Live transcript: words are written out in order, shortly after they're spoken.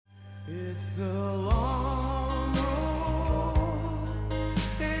It's a long road,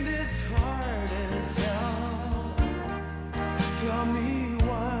 and it's hard as hell. Tell me,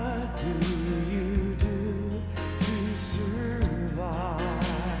 what do you do to survive?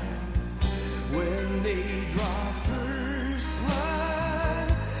 When they draw first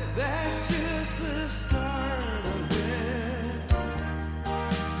blood, that's just the start of it.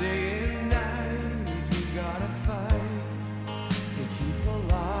 Day and night, you gotta fight to keep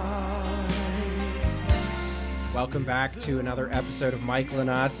alive. Welcome back to another episode of Michael and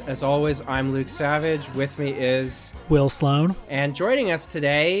Us. As always, I'm Luke Savage. With me is Will Sloan. And joining us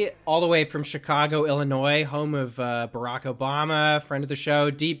today, all the way from Chicago, Illinois, home of Barack Obama, friend of the show,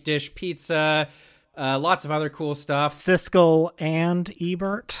 Deep Dish Pizza, lots of other cool stuff. Siskel and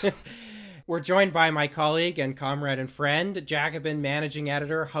Ebert. We're joined by my colleague and comrade and friend, Jacobin managing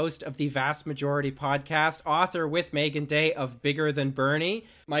editor, host of the Vast Majority podcast, author with Megan Day of Bigger Than Bernie,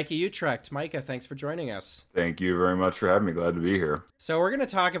 Micah Utrecht. Micah, thanks for joining us. Thank you very much for having me. Glad to be here. So we're going to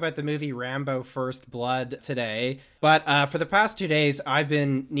talk about the movie Rambo First Blood today, but for the past 2 days, I've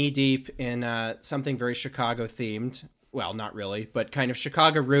been knee-deep in something very Chicago-themed. Well, not really, but kind of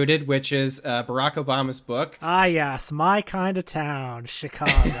Chicago-rooted, which is Barack Obama's book. Ah, yes, my kind of town,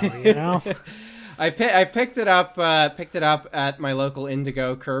 Chicago, you know? I picked it up at my local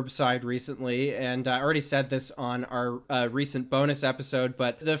Indigo curbside recently, and I already said this on our recent bonus episode,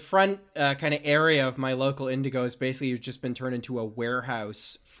 but the front kind of area of my local Indigo has basically just been turned into a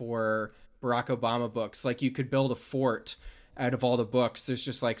warehouse for Barack Obama books. Like, you could build a fort out of all the books. There's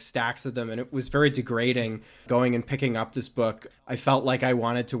just like stacks of them, and it was very degrading going and picking up this book. I felt like I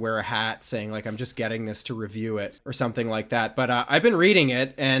wanted to wear a hat saying like, I'm just getting this to review it or something like that. But I've been reading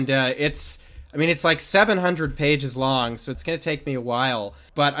it, and it's like 700 pages long, so it's going to take me a while,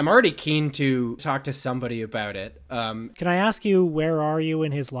 but I'm already keen to talk to somebody about it. Can I ask you, where are you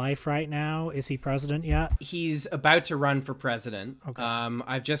in his life right now? Is he president yet? He's about to run for president. Okay.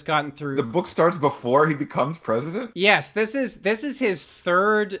 I've just gotten through... The book starts before he becomes president? Yes, this is his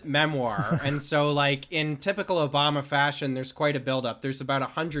third memoir, and so like in typical Obama fashion, there's quite a buildup. There's about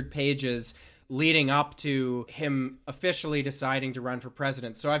 100 pages leading up to him officially deciding to run for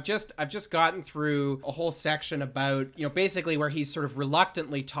president. So I've just gotten through a whole section about, basically where he's sort of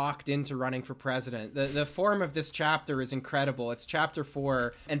reluctantly talked into running for president. The form of this chapter is incredible. It's chapter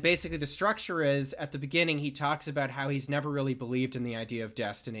 4. And basically the structure is, at the beginning, he talks about how he's never really believed in the idea of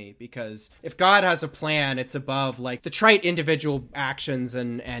destiny, because if God has a plan, it's above like the trite individual actions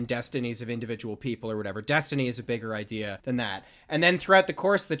and destinies of individual people or whatever. Destiny is a bigger idea than that. And then throughout the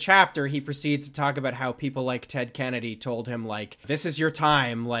course of the chapter, he proceeds to talk about how people like Ted Kennedy told him, like, this is your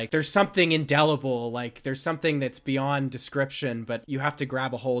time, like, there's something indelible, like, there's something that's beyond description, but you have to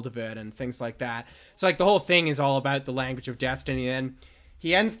grab a hold of it, and things like that. So, like, the whole thing is all about the language of destiny. And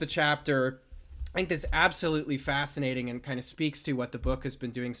he ends the chapter... I think this is absolutely fascinating and kind of speaks to what the book has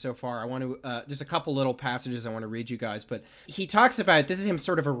been doing so far. I want to, there's a couple little passages I want to read you guys, but he talks about, this is him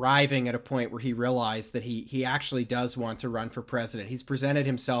sort of arriving at a point where he realized that he actually does want to run for president. He's presented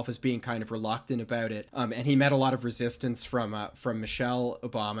himself as being kind of reluctant about it. And he met a lot of resistance from Michelle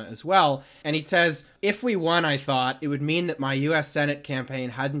Obama as well. And he says, if we won, I thought, it would mean that my U.S. Senate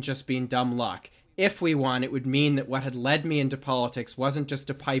campaign hadn't just been dumb luck. If we won, it would mean that what had led me into politics wasn't just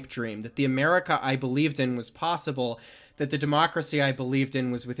a pipe dream, that the America I believed in was possible, that the democracy I believed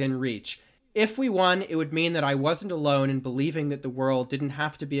in was within reach. If we won, it would mean that I wasn't alone in believing that the world didn't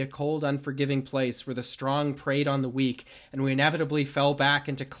have to be a cold, unforgiving place where the strong preyed on the weak, and we inevitably fell back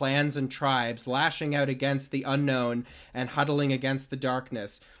into clans and tribes, lashing out against the unknown and huddling against the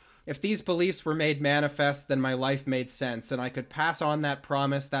darkness. If these beliefs were made manifest, then my life made sense, and I could pass on that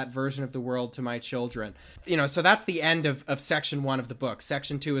promise, that version of the world to my children. So that's the end of section 1 of the book.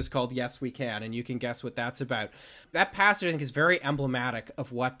 Section 2 is called Yes, We Can, and you can guess what that's about. That passage, I think, is very emblematic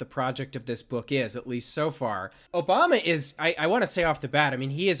of what the project of this book is, at least so far. Obama is, I want to say off the bat,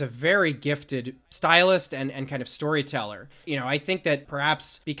 he is a very gifted stylist and kind of storyteller. I think that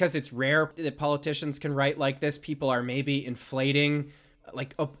perhaps because it's rare that politicians can write like this, people are maybe inflating...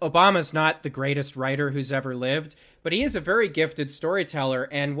 Like, Obama's not the greatest writer who's ever lived, but he is a very gifted storyteller.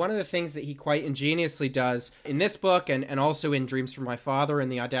 And one of the things that he quite ingeniously does in this book and also in Dreams from My Father and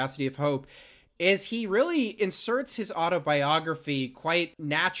The Audacity of Hope is he really inserts his autobiography quite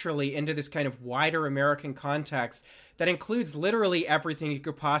naturally into this kind of wider American context that includes literally everything you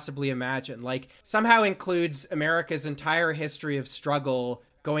could possibly imagine. Like, somehow includes America's entire history of struggle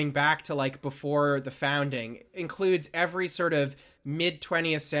going back to like before the founding, includes every sort of mid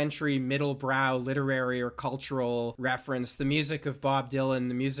 20th century middle brow literary or cultural reference, the music of Bob Dylan,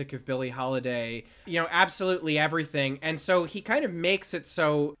 the music of Billie Holiday, absolutely everything. And so he kind of makes it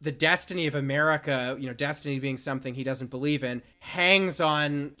so the destiny of America, destiny being something he doesn't believe in, hangs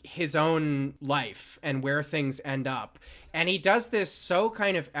on his own life and where things end up. And he does this so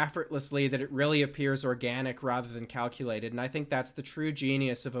kind of effortlessly that it really appears organic rather than calculated. And I think that's the true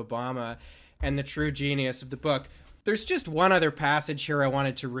genius of Obama and the true genius of the book. There's just one other passage here I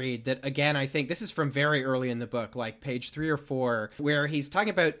wanted to read that, again, I think this is from very early in the book, like page 3 or 4, where he's talking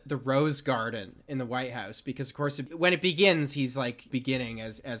about the Rose Garden in the White House. Because, of course, when it begins, he's like beginning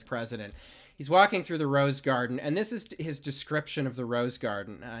as president. He's walking through the Rose Garden, and this is his description of the Rose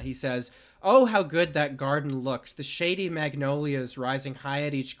Garden. He says, "Oh, how good that garden looked, the shady magnolias rising high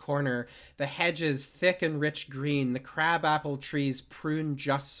at each corner, the hedges thick and rich green, the crab-apple trees pruned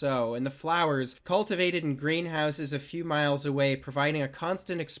just so, and the flowers cultivated in greenhouses a few miles away, providing a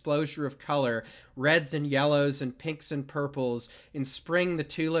constant exposure of color, reds and yellows and pinks and purples. In spring, the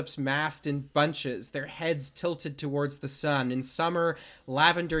tulips massed in bunches, their heads tilted towards the sun. In summer,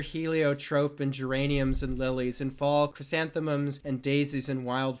 lavender, heliotrope, and geraniums and lilies. In fall, chrysanthemums and daisies and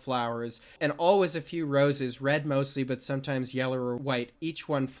wildflowers. And always a few roses, red mostly, but sometimes yellow or white, each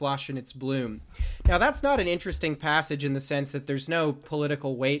one flush in its bloom." Now, that's not an interesting passage in the sense that there's no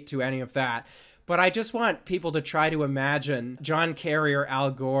political weight to any of that. But I just want people to try to imagine John Kerry or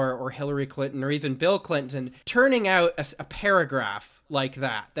Al Gore or Hillary Clinton or even Bill Clinton turning out a paragraph like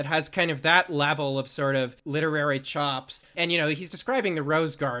that has kind of that level of sort of literary chops. And, he's describing the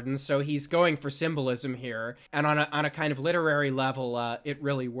Rose Garden, so he's going for symbolism here. And on a kind of literary level, it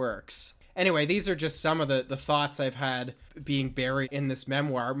really works. Anyway, these are just some of the thoughts I've had being buried in this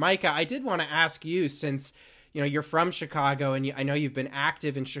memoir. Micah, I did want to ask you, since you're from Chicago, and I know you've been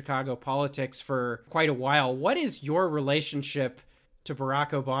active in Chicago politics for quite a while. What is your relationship to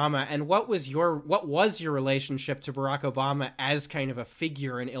Barack Obama, and what was your relationship to Barack Obama as kind of a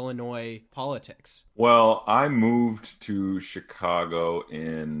figure in Illinois politics? Well, I moved to Chicago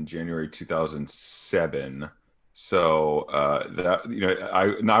in January 2007. So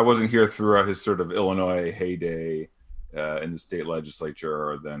I wasn't here throughout his sort of Illinois heyday in the state legislature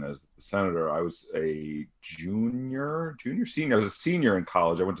or then as the senator. I was a senior. I was a senior in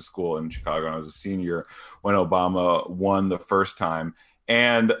college. I went to school in Chicago, and I was a senior when Obama won the first time.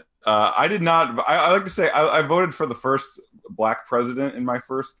 And I did not, I like to say, I voted for the first Black president in my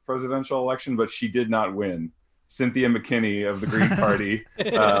first presidential election, but she did not win. Cynthia McKinney of the Green Party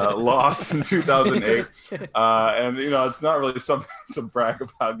lost in 2008. And, it's not really something to brag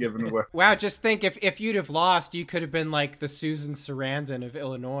about given where. Wow, just think if you'd have lost, you could have been like the Susan Sarandon of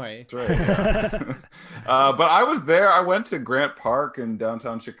Illinois. That's right. Yeah. But I was there. I went to Grant Park in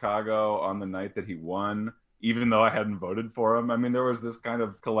downtown Chicago on the night that he won, even though I hadn't voted for him. I mean, there was this kind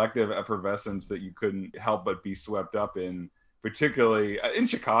of collective effervescence that you couldn't help but be swept up in, particularly in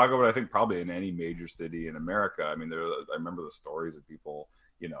Chicago, but I think probably in any major city in America. I mean, I remember the stories of people,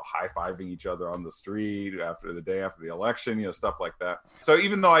 high-fiving each other on the street after the day after the election, stuff like that. So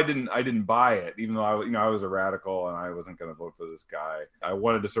even though I didn't buy it, even though I was a radical and I wasn't going to vote for this guy, I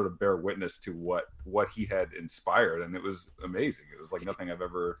wanted to sort of bear witness to what he had inspired, and it was amazing. It was like nothing I've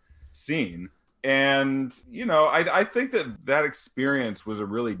ever seen. And, I think that experience was a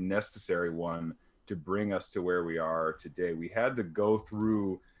really necessary one to bring us to where we are today. We had to go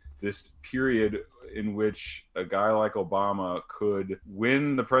through this period in which a guy like Obama could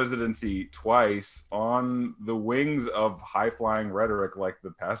win the presidency twice on the wings of high-flying rhetoric like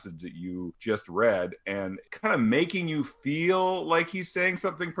the passage that you just read, and kind of making you feel like he's saying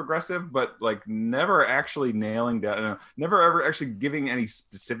something progressive, but like never actually nailing down, never ever actually giving any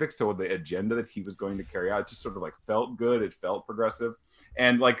specifics to the agenda that he was going to carry out. It just sort of like felt good. It felt progressive.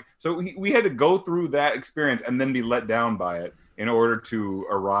 And like, so we had to go through that experience and then be let down by it in order to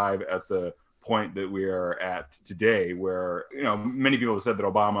arrive at the point that we are at today, where, many people have said that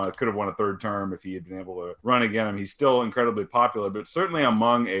Obama could have won a third term if he had been able to run again. I mean, he's still incredibly popular, but certainly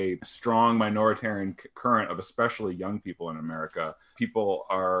among a strong minoritarian current of especially young people in America, people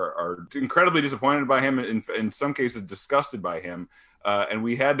are incredibly disappointed by him, in some cases disgusted by him. And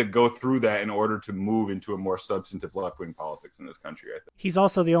we had to go through that in order to move into a more substantive left-wing politics in this country, I think. He's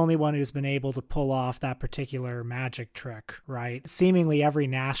also the only one who's been able to pull off that particular magic trick, right? Seemingly every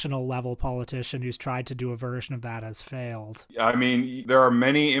national level politician who's tried to do a version of that has failed. I mean, there are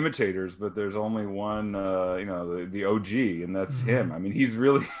many imitators, but there's only one, the OG, and that's him. I mean, he's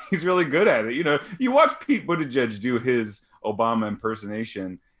really good at it. You watch Pete Buttigieg do his Obama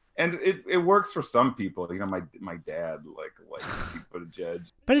impersonation, And it works for some people. You know, my dad like Pete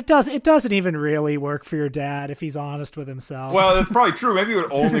Buttigieg. But it doesn't even really work for your dad if he's honest with himself. Well, that's probably true. Maybe it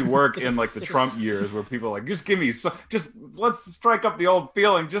would only work in like the Trump years where people are like, just let's strike up the old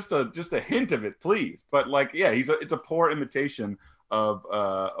feeling, just a hint of it, please. But like, yeah, it's a poor imitation of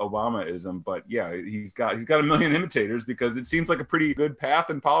Obamaism, but yeah, he's got a million imitators because it seems like a pretty good path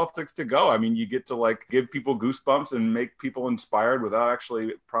in politics to go. I mean, you get to like give people goosebumps and make people inspired without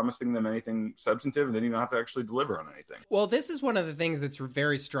actually promising them anything substantive, and then you don't have to actually deliver on anything. Well, this is one of the things that's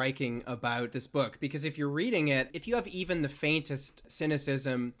very striking about this book, because if you're reading it, if you have even the faintest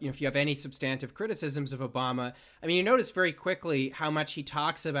cynicism, you know, if you have any substantive criticisms of Obama, I mean, you notice very quickly how much he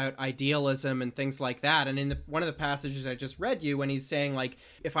talks about idealism and things like that. And in one of the passages I just read you, when he's saying like,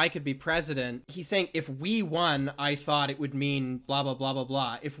 if I could be president, he's saying, if we won, I thought it would mean blah, blah, blah, blah,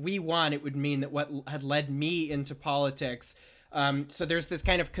 blah. If we won, it would mean that what had led me into politics. So there's this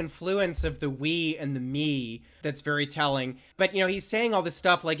kind of confluence of the we and the me that's very telling. But, you know, he's saying all this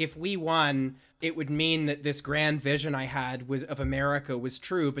stuff like, if we won, it would mean that this grand vision I had of America was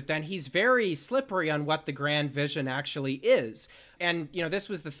true. But then he's very slippery on what the grand vision actually is. And, you know, this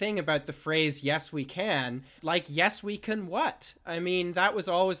was the thing about the phrase, yes, we can. Like, yes, we can what? I mean, that was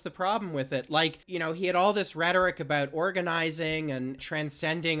always the problem with it. Like, you know, he had all this rhetoric about organizing and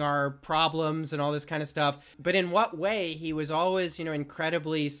transcending our problems and all this kind of stuff. But in what way? He was always, you know,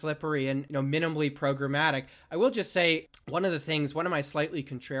 incredibly slippery and, you know, minimally programmatic. I will just say one of my slightly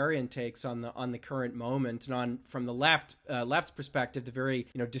contrarian takes on the current moment and from the left's perspective, the very,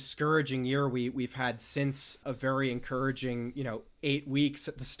 you know, discouraging year we've had since a very encouraging, you know, 8 weeks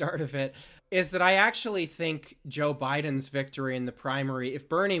at the start of it, is that I actually think Joe Biden's victory in the primary, if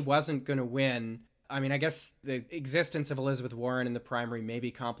Bernie wasn't going to win, I mean, I guess the existence of Elizabeth Warren in the primary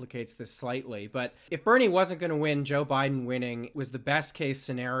maybe complicates this slightly, but if Bernie wasn't going to win, Joe Biden winning was the best case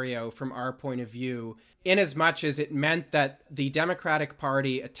scenario from our point of view, in as much as it meant that the Democratic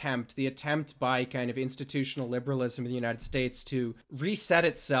Party the attempt by kind of institutional liberalism in the United States to reset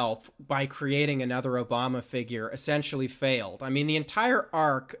itself by creating another Obama figure essentially failed. I mean, the entire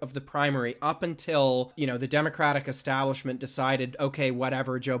arc of the primary up until, you know, the Democratic establishment decided, okay,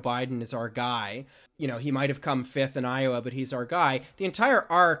 whatever, Joe Biden is our guy. You know, he might have come fifth in Iowa, but he's our guy. The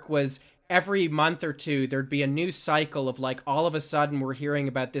entire arc was every month or two, there'd be a new cycle of like, all of a sudden we're hearing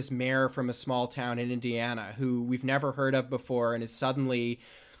about this mayor from a small town in Indiana who we've never heard of before and is suddenly,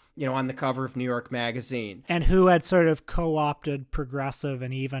 you know, on the cover of New York Magazine. And who had sort of co-opted progressive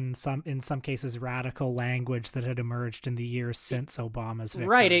and even in some cases radical language that had emerged in the years since Obama's victory.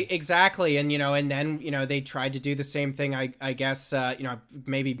 Right, exactly. And, you know, and then, you know, they tried to do the same thing, I guess, you know,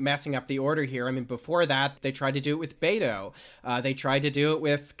 maybe messing up the order here. I mean, before that, they tried to do it with Beto. They tried to do it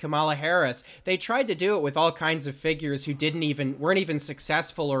with Kamala Harris. They tried to do it with all kinds of figures who weren't even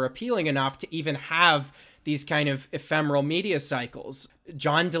successful or appealing enough to even have these kind of ephemeral media cycles.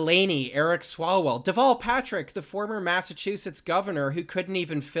 John Delaney, Eric Swalwell, Deval Patrick, the former Massachusetts governor who couldn't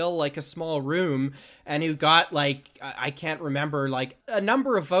even fill like a small room and who got like, I can't remember, like a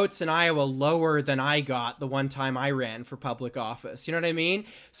number of votes in Iowa lower than I got the one time I ran for public office. You know what I mean?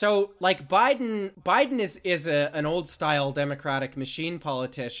 So like Biden is an old style Democratic machine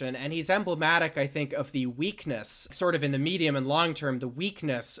politician, and he's emblematic, I think, of the weakness, sort of in the medium and long term, the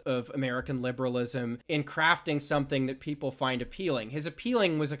weakness of American liberalism in crafting something that people find appealing. His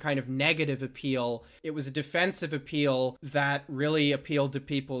appealing was a kind of negative appeal. It was a defensive appeal that really appealed to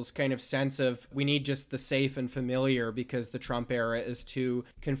people's kind of sense of, we need just the safe and familiar because the Trump era is too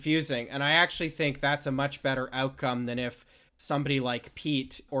confusing. And I actually think that's a much better outcome than if somebody like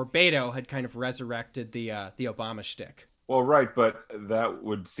Pete or Beto had kind of resurrected the Obama shtick. Well, right, but that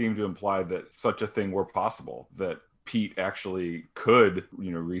would seem to imply that such a thing were possible, that Pete actually could,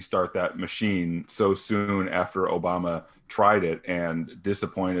 you know, restart that machine so soon after Obama tried it and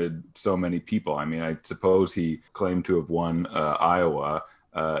disappointed so many people. I mean, I suppose he claimed to have won Iowa.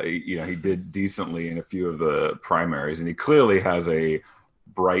 You know, he did decently in a few of the primaries, and he clearly has a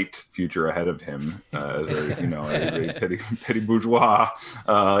bright future ahead of him as a, you know, a petty bourgeois,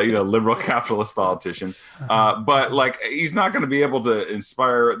 you know, liberal capitalist politician. But like, he's not going to be able to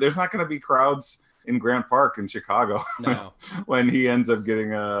inspire. There's not going to be crowds in Grant Park in Chicago when he ends up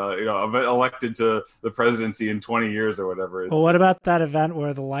getting elected to the presidency in 20 years or whatever. Well, what about that event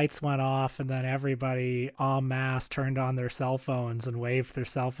where the lights went off and then everybody en masse turned on their cell phones and waved their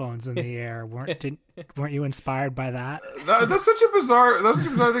cell phones in the air? Weren't you inspired by that? That's such a bizarre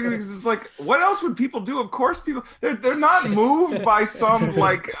thing, because it's like, what else would people do? Of course, people they're not moved by some,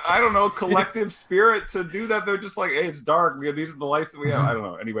 like, I don't know, collective spirit to do that. They're just like, hey, it's dark. These are the lights that we have. I don't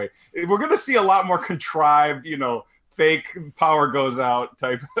know. Anyway, we're gonna see a lot more contrived, you know, fake power goes out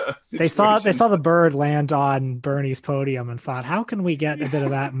type of They saw situation. the bird land on Bernie's podium and thought, how can we get a bit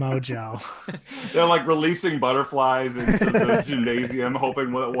of that mojo? They're like releasing butterflies into the gymnasium,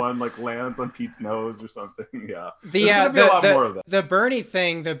 hoping that one like lands on Pete's nose or something. Yeah, there's gonna be a lot more of that. The Bernie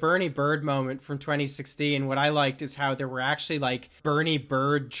thing, the Bernie Bird moment from 2016. What I liked is how there were actually like Bernie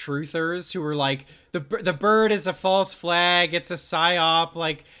Bird truthers who were like, the bird is a false flag, it's a psyop,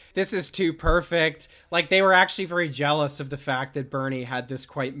 like this is too perfect. Like they were actually very jealous of the fact that Bernie had this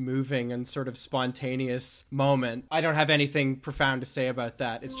quite moving and sort of spontaneous moment. I don't have anything profound to say about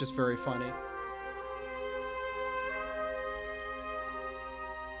that. It's just very funny.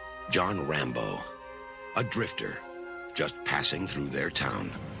 John Rambo, a drifter, just passing through their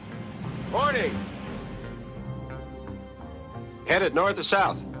town. Morning. Headed north or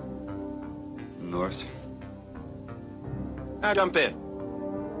south? North. Now jump in.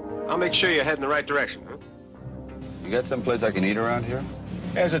 I'll make sure you're heading the right direction, huh? You got someplace I can eat around here?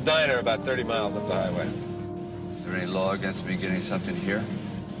 There's a diner about 30 miles up the highway. Is there any law against me getting something here?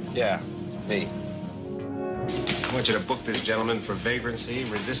 Yeah, me. I want you to book this gentleman for vagrancy,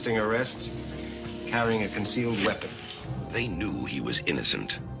 resisting arrest, carrying a concealed weapon. They knew he was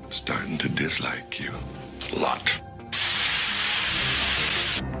innocent. Starting to dislike you. A lot.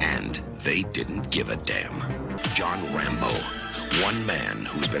 And they didn't give a damn. John Rambo, one man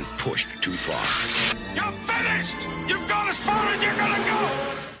who's been pushed too far. You're finished! You've gone as far as you're gonna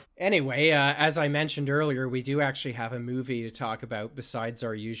go! Anyway, as I mentioned earlier, we do actually have a movie to talk about besides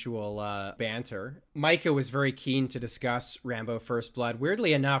our usual banter. Micah was very keen to discuss Rambo First Blood.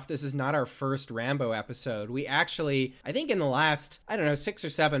 Weirdly enough, this is not our first Rambo episode. We actually, I think in the last, 6 or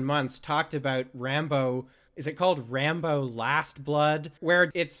 7 months, talked about Rambo. Is it called Rambo Last Blood? Where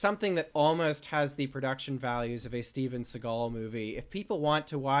it's something that almost has the production values of a Steven Seagal movie. If people want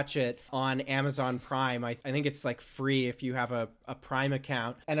to watch it on Amazon Prime, I think it's like free if you have a Prime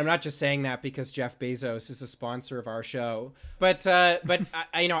account. And I'm not just saying that because Jeff Bezos is a sponsor of our show. But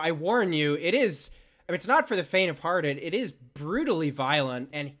I warn you, it is... it's not for the faint of heart. It is brutally violent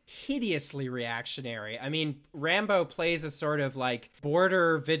and hideously reactionary. I mean, Rambo plays a sort of like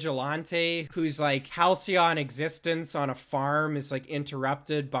border vigilante whose like halcyon existence on a farm is like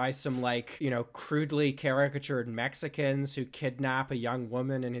interrupted by some like, crudely caricatured Mexicans who kidnap a young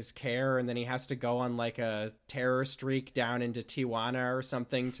woman in his care. And then he has to go on like a terror streak down into Tijuana or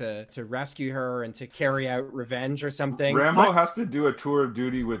something to rescue her and to carry out revenge or something. Rambo has to do a tour of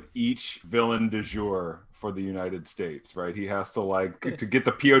duty with each villain du jour for the United States, right? He has to to get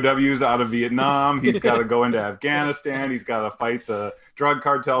the POWs out of Vietnam. He's got to go into Afghanistan. He's got to fight the drug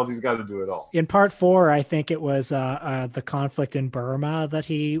cartels. He's got to do it all. In part 4, I think it was the conflict in Burma that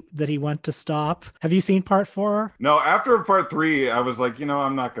he went to stop. Have you seen part 4? No, after part 3, I was like,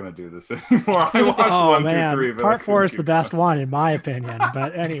 I'm not going to do this anymore. I watched 1, 2, 3. But part 4 is the best one in my opinion.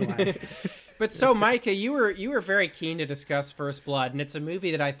 But anyway. But so, Micah, you were very keen to discuss First Blood, and it's a movie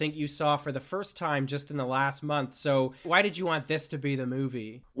that I think you saw for the first time just in the last month. So why did you want this to be the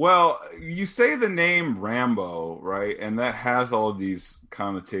movie? Well, you say the name Rambo, right? And that has all of these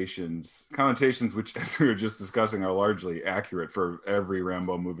connotations which, as we were just discussing, are largely accurate for every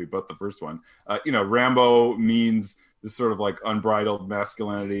Rambo movie but the first one. Rambo means this sort of like unbridled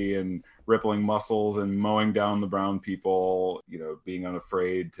masculinity and rippling muscles and mowing down the brown people, being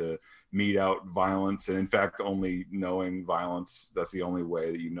unafraid to mete out violence, and in fact only knowing violence. That's the only way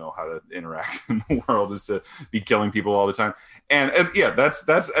that you know how to interact in the world, is to be killing people all the time. And yeah,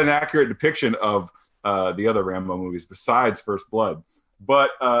 that's an accurate depiction of the other Rambo movies besides First Blood.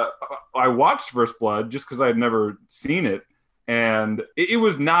 But I watched First Blood just because I had never seen it, and it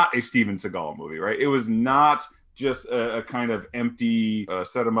was not a Steven Seagal movie, right? It was not just a kind of empty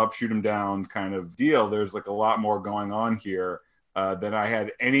set him up, shoot him down kind of deal. There's like a lot more going on here than I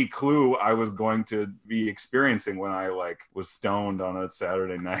had any clue I was going to be experiencing when I was stoned on a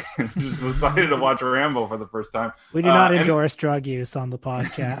Saturday night and just decided to watch Rambo for the first time. We do not endorse drug use on the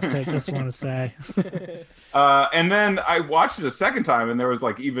podcast. I just want to say. And then I watched it a second time, and there was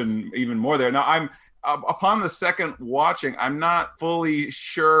even more there. Now upon the second watching, I'm not fully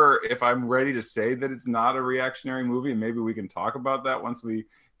sure if I'm ready to say that it's not a reactionary movie, and maybe we can talk about that once we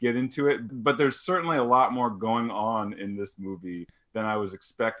get into it. But there's certainly a lot more going on in this movie than I was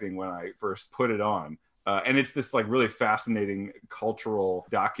expecting when I first put it on. And it's this really fascinating cultural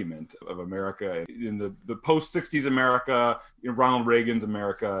document of America in the post-60s America, Ronald Reagan's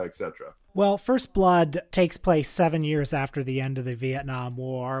America, etc. Well, First Blood takes place 7 years after the end of the Vietnam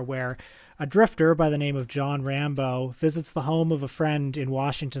War, where a drifter by the name of John Rambo visits the home of a friend in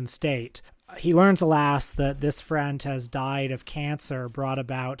Washington State. He learns, alas, that this friend has died of cancer brought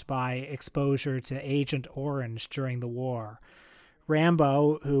about by exposure to Agent Orange during the war.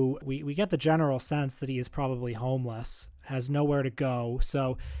 Rambo, who we get the general sense that he is probably homeless, has nowhere to go,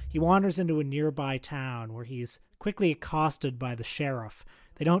 so he wanders into a nearby town where he's quickly accosted by the sheriff.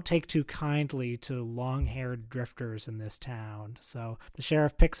 They don't take too kindly to long-haired drifters in this town, so the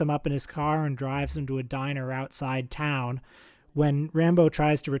sheriff picks him up in his car and drives him to a diner outside town. When Rambo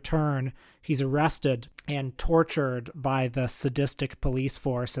tries to return, he's arrested and tortured by the sadistic police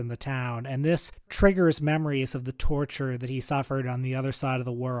force in the town, and this triggers memories of the torture that he suffered on the other side of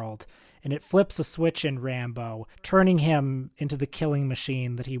the world, and it flips a switch in Rambo, turning him into the killing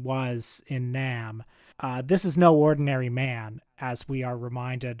machine that he was in Nam. This is no ordinary man, as we are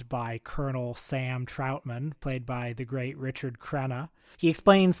reminded by Colonel Sam Troutman, played by the great Richard Crenna. He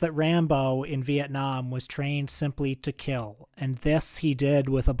explains that Rambo in Vietnam was trained simply to kill, and this he did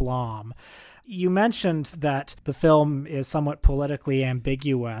with aplomb. You mentioned that the film is somewhat politically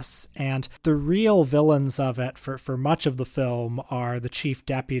ambiguous, and the real villains of it for much of the film are the chief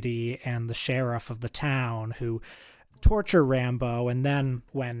deputy and the sheriff of the town, who torture Rambo, and then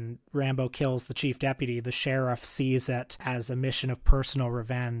when Rambo kills the chief deputy, the sheriff sees it as a mission of personal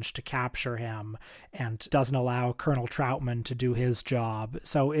revenge to capture him and doesn't allow Colonel Troutman to do his job.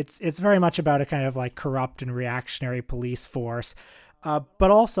 So it's very much about a kind of like corrupt and reactionary police force.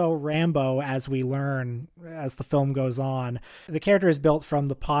 But also Rambo, as we learn as the film goes on, the character is built from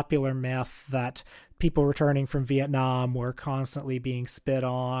the popular myth that people returning from Vietnam were constantly being spit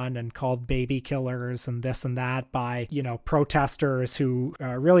on and called baby killers and this and that by, protesters who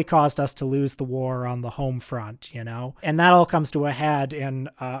really caused us to lose the war on the home front, And that all comes to a head in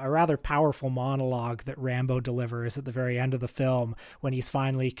a rather powerful monologue that Rambo delivers at the very end of the film when he's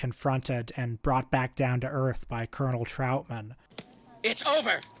finally confronted and brought back down to earth by Colonel Troutman. It's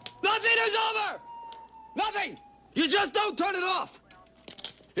over. Nothing is over. Nothing. You just don't turn it off.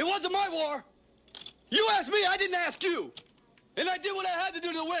 It wasn't my war. You asked me, I didn't ask you. And I did what I had to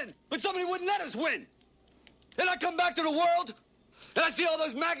do to win, but somebody wouldn't let us win. And I come back to the world, and I see all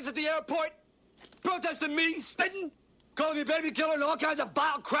those maggots at the airport protesting me, spitting, calling me baby killer and all kinds of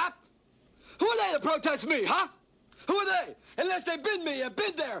vile crap. Who are they to protest me, huh? Who are they? Unless they've been me and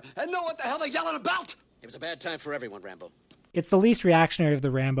been there and know what the hell they're yelling about. It was a bad time for everyone, Rambo. It's the least reactionary of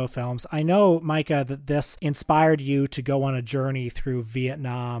the Rambo films. I know, Micah, that this inspired you to go on a journey through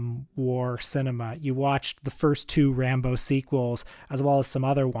Vietnam War cinema. You watched the first two Rambo sequels, as well as some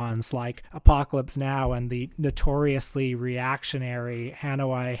other ones like Apocalypse Now and the notoriously reactionary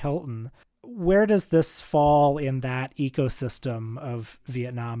Hanoi Hilton. Where does this fall in that ecosystem of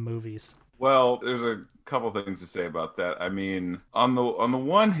Vietnam movies? Well, there's a couple things to say about that. I mean, on the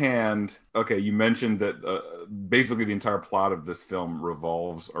one hand, okay, you mentioned that basically the entire plot of this film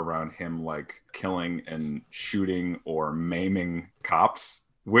revolves around him like killing and shooting or maiming cops.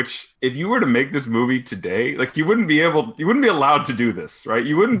 Which, if you were to make this movie today, like you wouldn't be allowed to do this, right?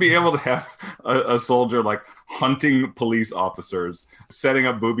 You wouldn't be able to have a soldier like hunting police officers, setting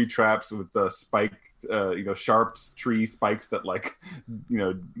up booby traps with spiked sharp tree spikes that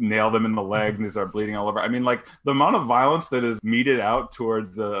nail them in the leg and they start bleeding all over. I mean, like the amount of violence that is meted out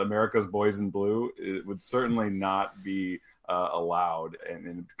towards America's boys in blue, it would certainly not be allowed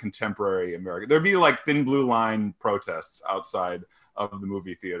in contemporary America. There'd be like thin blue line protests outside of the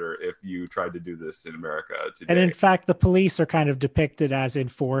movie theater if you tried to do this in America today. And in fact, the police are kind of depicted as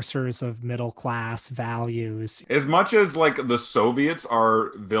enforcers of middle class values. As much as like the Soviets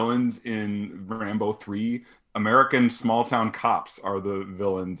are villains in Rambo 3, American small town cops are the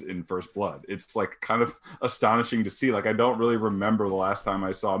villains in First Blood. It's like kind of astonishing to see. Like, I don't really remember the last time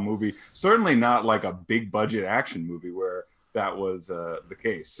I saw a movie, certainly not like a big budget action movie where that was the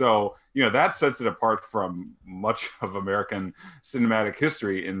case. So, that sets it apart from much of American cinematic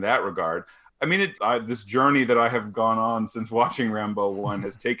history in that regard. I mean, this journey that I have gone on since watching Rambo 1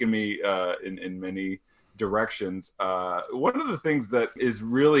 has taken me in many directions. One of the things that is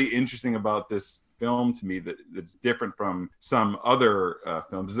really interesting about this film to me that's different from some other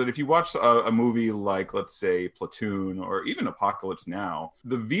films is that if you watch a movie like, let's say, Platoon or even Apocalypse Now,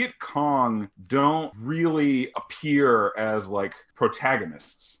 the Viet Cong don't really appear as like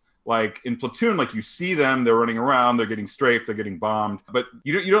protagonists. Like in Platoon, like you see them, they're running around, they're getting strafed, they're getting bombed, but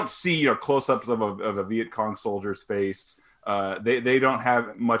you don't see close-ups of a Viet Cong soldier's face. They don't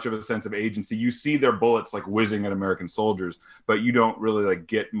have much of a sense of agency. You see their bullets like whizzing at American soldiers, but you don't really like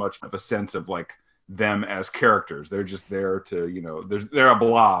get much of a sense of like them as characters. They're just there to, they're a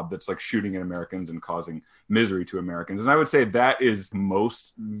blob that's like shooting at Americans and causing misery to Americans. And I would say that is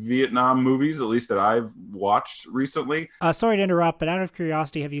most Vietnam movies, at least that I've watched recently. Sorry to interrupt, but out of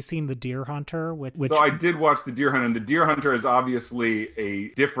curiosity, have you seen The Deer Hunter? So I did watch The Deer Hunter, and The Deer Hunter is obviously a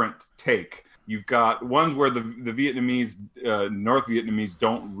different take. You've got ones where the Vietnamese, North Vietnamese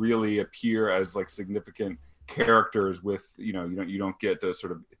don't really appear as like significant characters with, you don't get a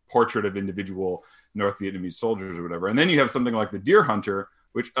sort of portrait of individual North Vietnamese soldiers or whatever. And then you have something like The Deer Hunter,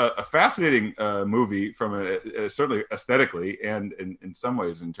 which a fascinating movie from certainly aesthetically and in some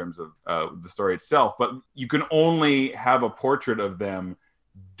ways in terms of the story itself. But you can only have a portrait of them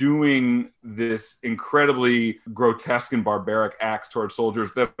doing this incredibly grotesque and barbaric acts towards soldiers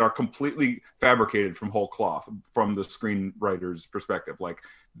that are completely fabricated from whole cloth from the screenwriter's perspective. Like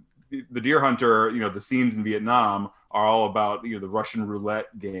The Deer Hunter, the scenes in Vietnam are all about, the Russian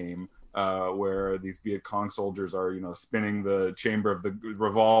roulette game, where these Viet Cong soldiers are, spinning the chamber of the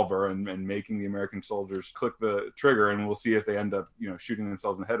revolver and making the American soldiers click the trigger, and we'll see if they end up, shooting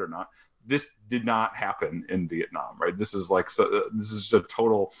themselves in the head or not. This did not happen in Vietnam, right? This is this is a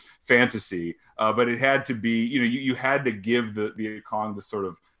total fantasy, but it had to be, you had to give the Viet Cong this sort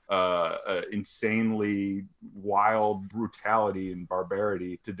of insanely wild brutality and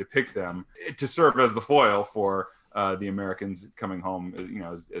barbarity to depict them, to serve as the foil for the Americans coming home,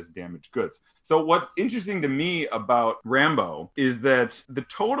 as damaged goods. So what's interesting to me about Rambo is that the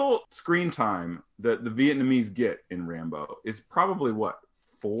total screen time that the Vietnamese get in Rambo is probably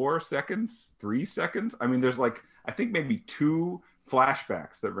 4 seconds, 3 seconds. I mean, there's I think maybe 2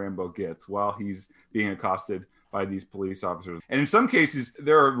 flashbacks that Rambo gets while he's being accosted by these police officers. And in some cases,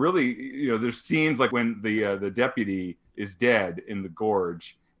 there are really, there's scenes like when the deputy is dead in the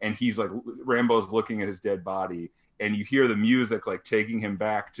gorge, and he's Rambo's looking at his dead body, and you hear the music taking him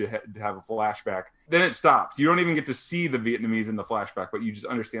back to have a flashback. Then it stops. You don't even get to see the Vietnamese in the flashback, but you just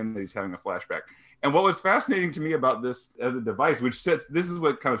understand that he's having a flashback. And what was fascinating to me about this as a device, this is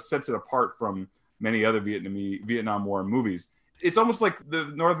what kind of sets it apart from many other Vietnam War movies. It's almost like the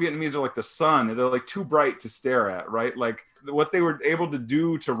North Vietnamese are like the sun. They're too bright to stare at, right? What they were able to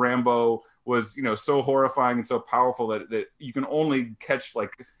do to Rambo was, so horrifying and so powerful that you can only catch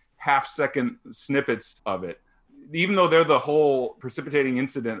half-second snippets of it. Even though they're the whole precipitating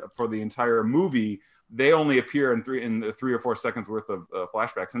incident for the entire movie, they only appear in 3 or 4 seconds worth of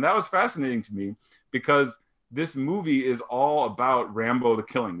flashbacks. And that was fascinating to me because this movie is all about Rambo the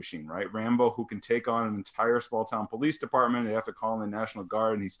killing machine, right? Rambo who can take on an entire small town police department. They have to call in the National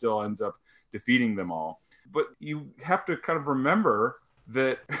Guard, and he still ends up defeating them all. But you have to kind of remember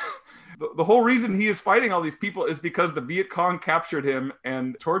that the whole reason he is fighting all these people is because the Viet Cong captured him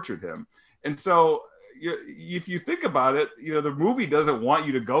and tortured him. And so if you think about it, the movie doesn't want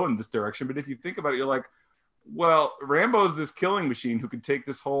you to go in this direction. But if you think about it, you're like, well, Rambo's this killing machine who could take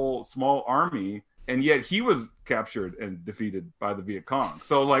this whole small army, and yet he was captured and defeated by the Viet Cong.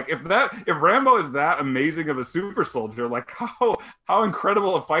 So if Rambo is that amazing of a super soldier, how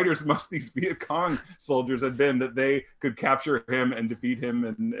incredible of fighters must these Viet Cong soldiers have been that they could capture him and defeat him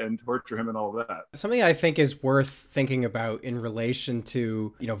and torture him and all of that. Something I think is worth thinking about in relation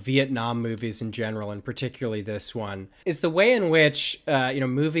to, Vietnam movies in general, and particularly this one, is the way in which,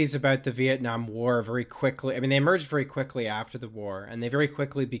 movies about the Vietnam War very quickly, they emerged very quickly after the war, and they very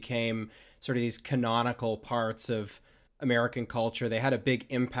quickly became sort of these canonical parts of American culture. They had a big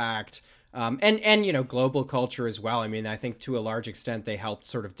impact, and global culture as well. I think to a large extent they helped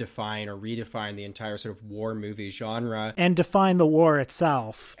sort of define or redefine the entire sort of war movie genre and define the war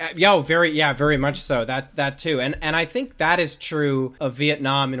itself. Very much so. That too. And I think that is true of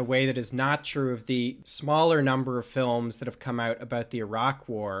Vietnam in a way that is not true of the smaller number of films that have come out about the Iraq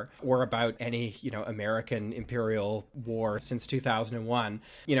War or about any, American imperial war since 2001.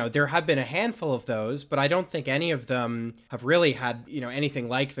 There have been a handful of those, but I don't think any of them have really had, anything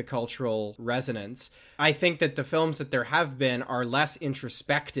like the cultural resonance. I think that the films that there have been are less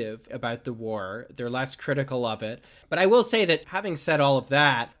introspective about the war. They're less critical of it. But I will say that having said all of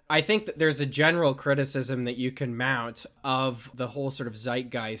that, I think that there's a general criticism that you can mount of the whole sort of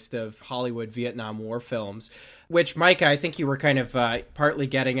zeitgeist of Hollywood Vietnam War films, which, Micah, I think you were kind of partly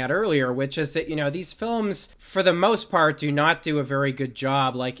getting at earlier, which is that, these films, for the most part, do not do a very good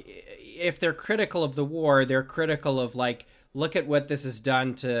job. If they're critical of the war, they're critical of, look at what this has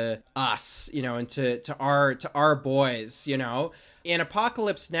done to us, and to our boys, In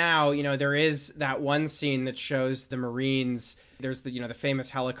Apocalypse Now, there is that one scene that shows the Marines. There's the famous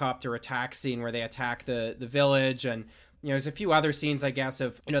helicopter attack scene where they attack the village, and there's a few other scenes, I guess,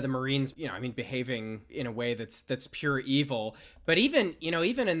 of, the Marines, behaving in a way that's pure evil. But even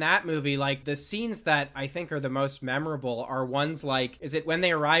in that movie, like, the scenes that I think are the most memorable are ones like, is it when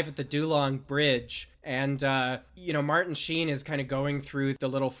they arrive at the Dulong Bridge and, Martin Sheen is kind of going through the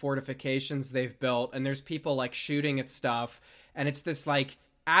little fortifications they've built, and there's people like shooting at stuff, and it's this like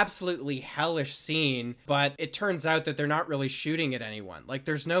absolutely hellish scene, but it turns out that they're not really shooting at anyone. Like,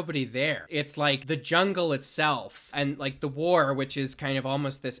 there's nobody there. It's like the jungle itself, and like the war, which is kind of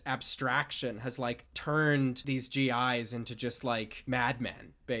almost this abstraction, has like turned these GIs into just like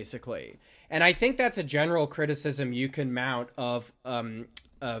madmen, basically. And I think that's a general criticism you can mount of kind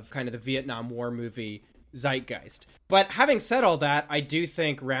of the Vietnam War movie zeitgeist. But having said all that, I do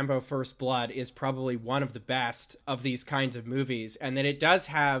think Rambo First Blood is probably one of the best of these kinds of movies, and that it does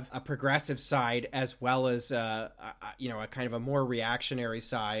have a progressive side as well as a kind of a more reactionary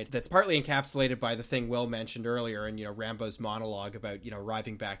side that's partly encapsulated by the thing Will mentioned earlier, and Rambo's monologue about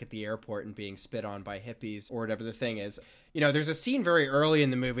arriving back at the airport and being spit on by hippies or whatever the thing is. There's a scene very early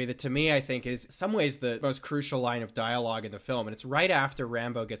in the movie that to me I think is in some ways the most crucial line of dialogue in the film, and it's right after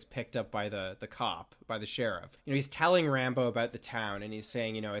Rambo gets picked up by the cop, by the sheriff. He's telling Rambo about the town, and he's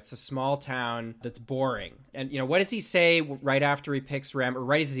saying, it's a small town that's boring. And, what does he say right after he picks Rambo, or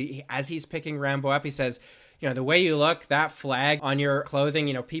right as he's picking Rambo up? He says, the way you look, that flag on your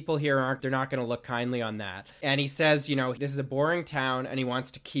clothing, people here they're not going to look kindly on that. And he says, this is a boring town, and he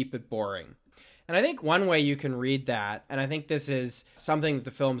wants to keep it boring. And I think one way you can read that, and I think this is something that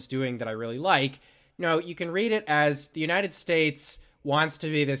the film's doing that I really like, you can read it as the United States wants to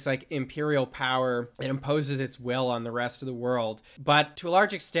be this like imperial power that imposes its will on the rest of the world. But to a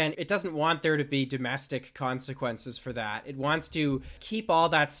large extent, it doesn't want there to be domestic consequences for that. It wants to keep all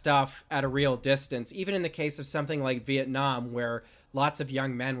that stuff at a real distance, even in the case of something like Vietnam, where lots of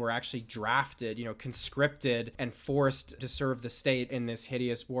young men were actually drafted, conscripted and forced to serve the state in this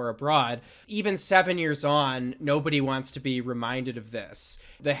hideous war abroad. Even 7 years on, nobody wants to be reminded of this.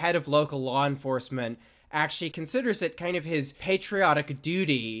 The head of local law enforcement actually considers it kind of his patriotic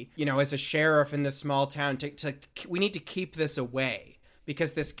duty, as a sheriff in this small town, we need to keep this away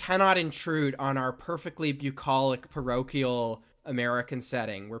because this cannot intrude on our perfectly bucolic parochial American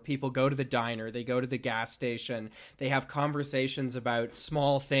setting where people go to the diner, they go to the gas station, they have conversations about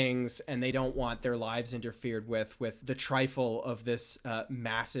small things, and they don't want their lives interfered with the trifle of this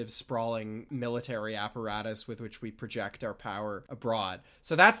massive, sprawling military apparatus with which we project our power abroad.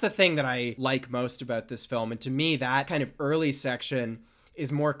 So that's the thing that I like most about this film. And to me, that kind of early section is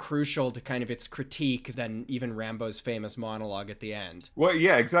more crucial to kind of its critique than even Rambo's famous monologue at the end. Well,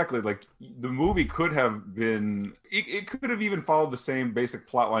 yeah, exactly. Like, the movie could have been, it could have even followed the same basic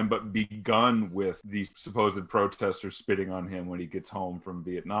plot line, but begun with these supposed protesters spitting on him when he gets home from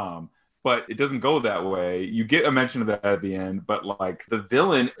Vietnam. But it doesn't go that way. You get a mention of that at the end, but like, the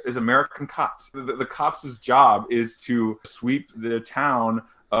villain is American cops. The cops' job is to sweep the town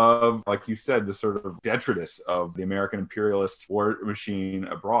of, like you said, the sort of detritus of the American imperialist war machine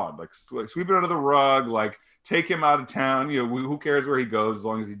abroad. Like, sweep it under the rug, like, take him out of town. Who cares where he goes as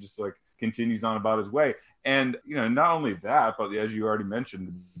long as he just like continues on about his way. And, not only that, but as you already mentioned,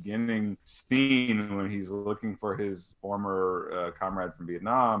 the beginning scene when he's looking for his former comrade from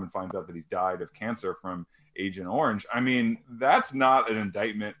Vietnam and finds out that he's died of cancer from Agent Orange. I mean, that's not an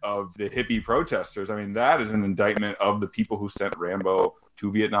indictment of the hippie protesters. I mean, that is an indictment of the people who sent Rambo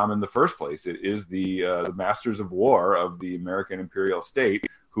to Vietnam in the first place. It is the masters of war of the American imperial state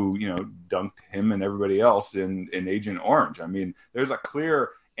who, dunked him and everybody else in Agent Orange. I mean, there's a clear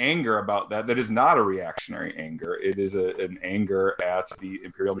anger about that is not a reactionary anger. It is an anger at the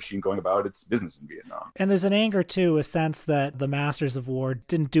imperial machine going about its business in Vietnam. And there's an anger too, a sense that the Masters of War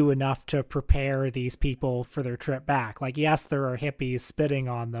didn't do enough to prepare these people for their trip back. Like, yes, there are hippies spitting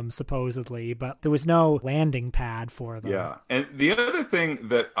on them supposedly, but there was no landing pad for them. Yeah. And the other thing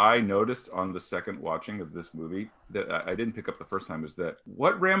that I noticed on the second watching of this movie that I didn't pick up the first time is that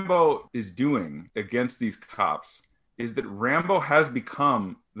what Rambo is doing against these cops is that Rambo has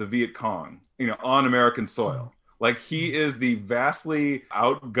become the Viet Cong, on American soil. Like, he is the vastly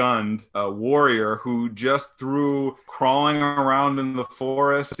outgunned warrior who just through crawling around in the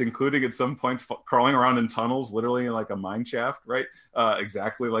forest, including at some points crawling around in tunnels, literally like a mine shaft, right?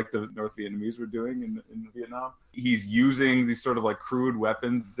 Exactly like the North Vietnamese were doing in Vietnam. He's using these sort of like crude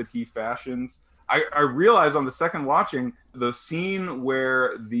weapons that he fashions. I realized on the second watching, the scene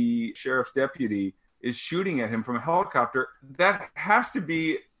where the sheriff's deputy is shooting at him from a helicopter, that has to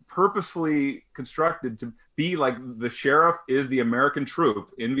be purposely constructed to be like the sheriff is the American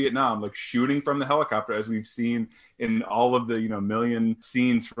troop in Vietnam, like shooting from the helicopter, as we've seen in all of the, million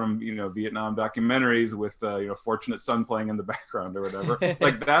scenes from, Vietnam documentaries with, Fortunate Son playing in the background or whatever.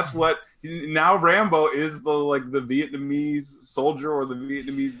 Like that's what now Rambo is the Vietnamese soldier or the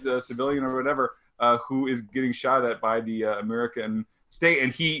Vietnamese civilian or whatever, who is getting shot at by the American state,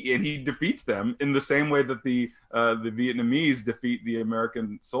 and he defeats them in the same way that the Vietnamese defeat the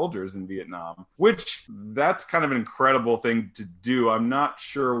American soldiers in Vietnam, which that's kind of an incredible thing to do. I'm not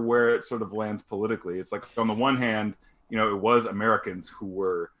sure where it sort of lands politically. It's like on the one hand, it was Americans who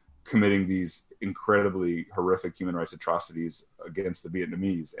were committing these incredibly horrific human rights atrocities against the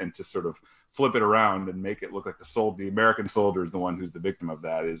Vietnamese, and to sort of flip it around and make it look like the American soldier is the one who's the victim of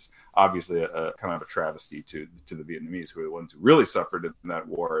that is obviously a kind of a travesty to the Vietnamese, who are the ones who really suffered in that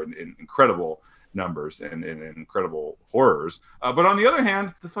war in incredible numbers and incredible horrors. But on the other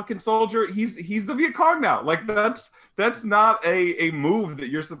hand, the fucking soldier, he's the Viet Cong now. Like that's not a move that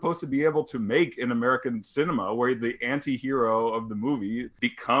you're supposed to be able to make in American cinema, where the anti-hero of the movie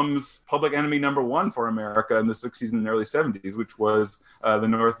becomes public enemy number one for America in the 60s and early 70s, which was the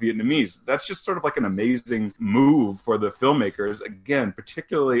North Vietnamese. That's just sort of like an amazing move for the filmmakers, again,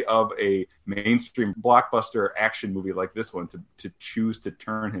 particularly of a mainstream blockbuster action movie like this one, to choose to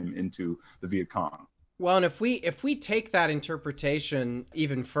turn him into the Viet Cong. Well, and if we take that interpretation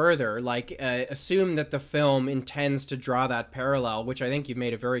even further, assume that the film intends to draw that parallel, which I think you've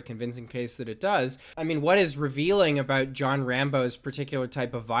made a very convincing case that it does. I mean, what is revealing about John Rambo's particular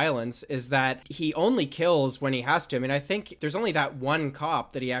type of violence is that he only kills when he has to. I mean, I think there's only that one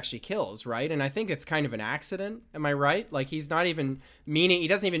cop that he actually kills, right? And I think it's kind of an accident. Am I right? Like, he doesn't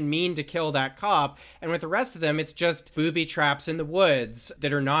even mean to kill that cop. And with the rest of them, it's just booby traps in the woods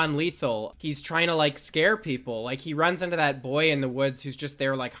that are non-lethal. He's trying to scare people. Like, he runs into that boy in the woods who's just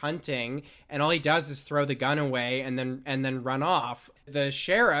there hunting, and all he does is throw the gun away and then run off. The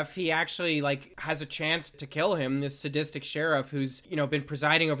sheriff, he actually has a chance to kill him, this sadistic sheriff who's been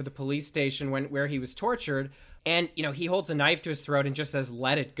presiding over the police station where he was tortured. And, he holds a knife to his throat and just says,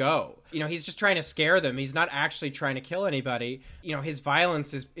 "Let it go." He's just trying to scare them. He's not actually trying to kill anybody. His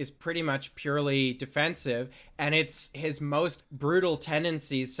violence is pretty much purely defensive. And it's his most brutal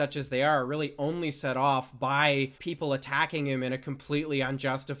tendencies, such as they are, really only set off by people attacking him in a completely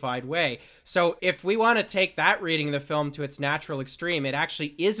unjustified way. So if we want to take that reading of the film to its natural extreme, it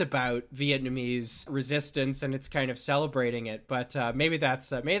actually is about Vietnamese resistance, and it's kind of celebrating it. But maybe that's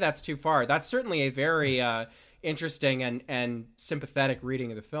too far. That's certainly a very interesting and sympathetic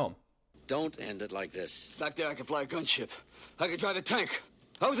reading of the film. Don't end it like this. Back there, I can fly a gunship. I can drive a tank.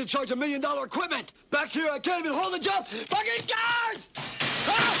 I was in charge of $1 million equipment. Back here, I can't even hold a job. Fucking cars!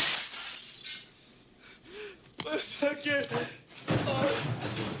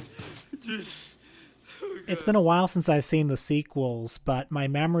 It's been a while since I've seen the sequels, but my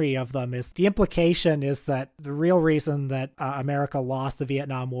memory of them is the implication is that the real reason that America lost the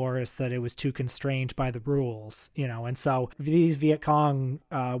Vietnam War is that it was too constrained by the rules, and so these Viet Cong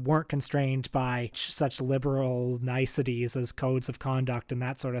weren't constrained by such liberal niceties as codes of conduct and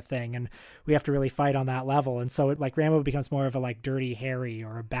that sort of thing, and we have to really fight on that level. And so Rambo becomes more of a Dirty Harry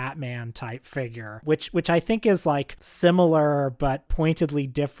or a Batman type figure, which I think is similar but pointedly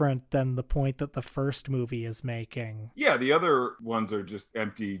different than the point that the first movie is making. Yeah, the other ones are just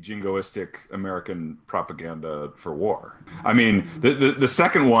empty jingoistic American propaganda for war. I mean, the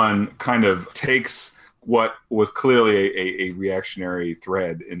second one kind of takes what was clearly a reactionary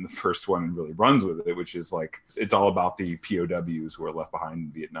thread in the first one and really runs with it, which is it's all about the POWs who are left behind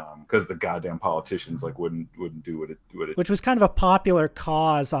in Vietnam because the goddamn politicians wouldn't do what it which was kind of a popular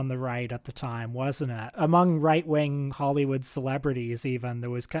cause on the right at the time, wasn't it? Among right-wing Hollywood celebrities even,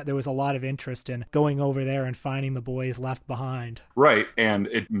 there was a lot of interest in going over there and finding the boys left behind. Right, and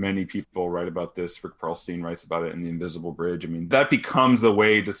many people write about this. Rick Perlstein writes about it in The Invisible Bridge. I mean, that becomes the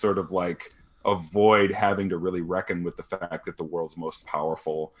way to sort of avoid having to really reckon with the fact that the world's most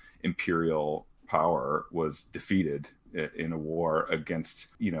powerful imperial power was defeated in a war against,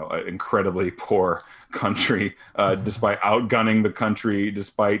 an incredibly poor country, despite outgunning the country,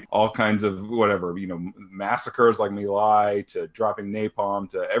 despite all kinds of massacres like My Lai, to dropping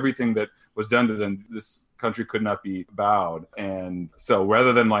napalm, to everything that was done to them. This country could not be bowed. And so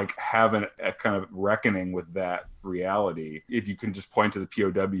rather than having a kind of reckoning with that reality, if you can just point to the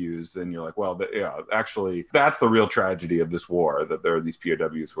POWs, then you're actually that's the real tragedy of this war, that there are these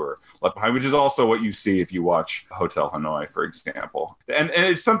POWs who are left behind, which is also what you see if you watch Hotel Hanoi, for example. And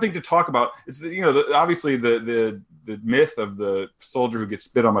it's something to talk about. It's obviously the myth of the soldier who gets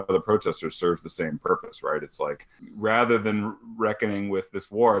spit on by the protesters serves the same purpose, right? It's rather than reckoning with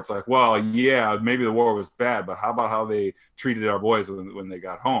this war. It's like, well, yeah, maybe the war was bad, but how about how they treated our boys when they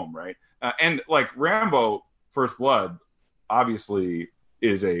got home, right? And like Rambo First Blood obviously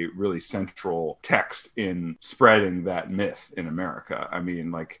is a really central text in spreading that myth in America. I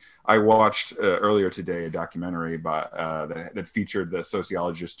mean, like I watched earlier today a documentary that featured the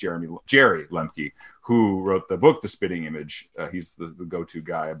sociologist Jerry Lemke, who wrote the book The Spitting Image. He's the go-to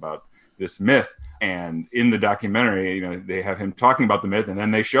guy about this myth. And in the documentary, they have him talking about the myth, and then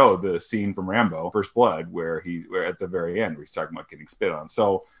they show the scene from Rambo First Blood where at the very end where he's talking about getting spit on.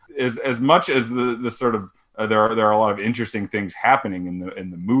 So as much as the sort of there are a lot of interesting things happening in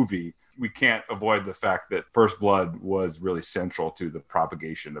the movie, we can't avoid the fact that First Blood was really central to the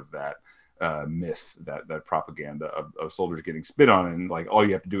propagation of that myth, that propaganda of soldiers getting spit on. And like all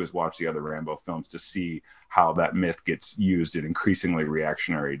you have to do is watch the other Rambo films to see how that myth gets used in increasingly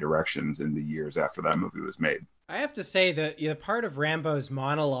reactionary directions in the years after that movie was made. I have to say that the part of Rambo's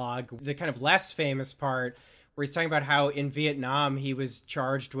monologue, the kind of less famous part, where he's talking about how in Vietnam he was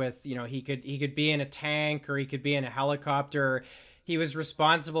charged with, he could be in a tank or he could be in a helicopter. He was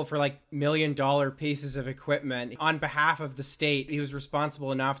responsible for like $1 million pieces of equipment on behalf of the state. He was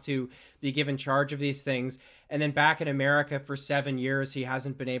responsible enough to be given charge of these things. And then back in America for 7 years, he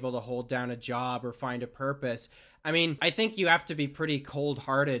hasn't been able to hold down a job or find a purpose. I mean, I think you have to be pretty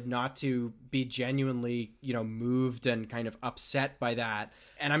cold-hearted not to be genuinely, moved and kind of upset by that.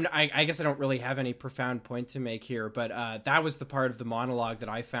 And I guess I don't really have any profound point to make here, but that was the part of the monologue that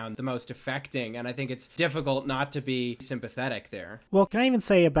I found the most affecting. And I think it's difficult not to be sympathetic there. Well, can I even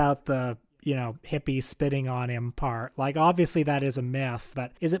say about the hippie spitting on him part? Like, obviously that is a myth,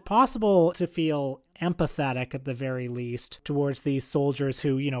 but is it possible to feel empathetic at the very least towards these soldiers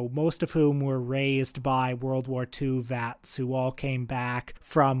who, most of whom were raised by World War II vets who all came back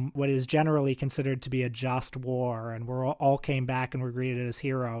from what is generally considered to be a just war, and all came back and were greeted as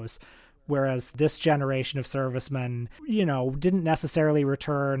heroes? Whereas this generation of servicemen, didn't necessarily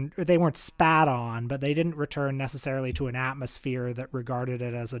return, they weren't spat on, but they didn't return necessarily to an atmosphere that regarded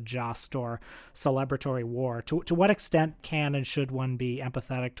it as a just or celebratory war. To what extent can and should one be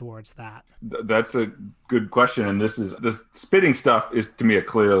empathetic towards that? That's a good question. And the spitting stuff is, to me, a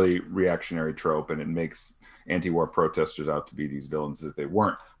clearly reactionary trope, and it makes anti-war protesters out to be these villains that they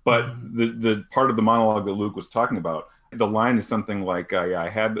weren't. But the part of the monologue that Luke was talking about, the line is something like, I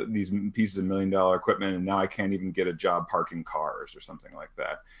had these pieces of $1 million equipment and now I can't even get a job parking cars, or something like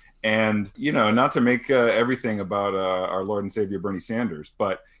that. And, not to make everything about our Lord and Savior Bernie Sanders,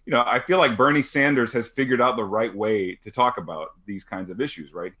 but, I feel like Bernie Sanders has figured out the right way to talk about these kinds of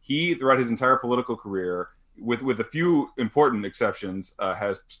issues, right? He, throughout his entire political career, with a few important exceptions,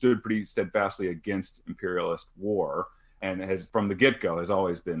 has stood pretty steadfastly against imperialist war, and has, from the get-go, has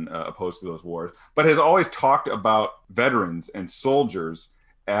always been opposed to those wars, but has always talked about veterans and soldiers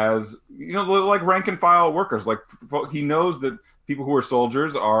as, like rank and file workers. Like, he knows that people who are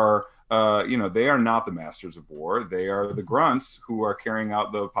soldiers are, they are not the masters of war. They are the grunts who are carrying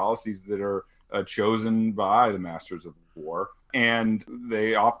out the policies that are chosen by the masters of war. And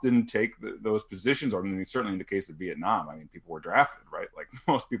they often take those positions, or certainly in the case of Vietnam, I mean, people were drafted, right? Like,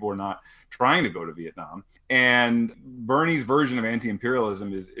 most people were not trying to go to Vietnam. And Bernie's version of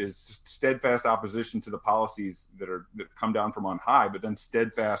anti-imperialism is steadfast opposition to the policies that come down from on high, but then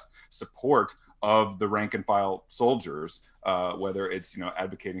steadfast support of the rank and file soldiers, whether it's,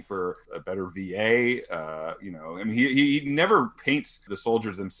 advocating for a better VA, I mean, he never paints the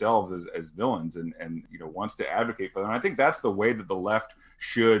soldiers themselves as villains and wants to advocate for them. And I think that's the way that the left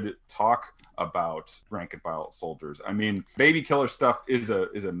should talk about rank and file soldiers. I mean, baby killer stuff is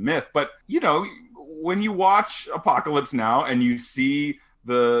a myth, but, when you watch Apocalypse Now and you see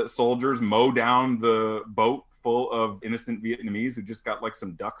the soldiers mow down the boat full of innocent Vietnamese who just got like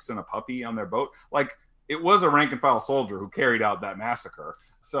some ducks and a puppy on their boat, like, it was a rank and file soldier who carried out that massacre.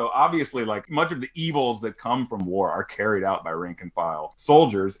 So obviously, like, much of the evils that come from war are carried out by rank and file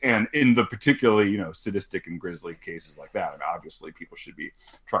soldiers. And in the particularly, sadistic and grisly cases like that, I mean, obviously people should be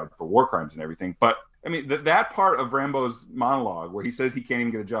tried for war crimes and everything. But I mean, that part of Rambo's monologue where he says he can't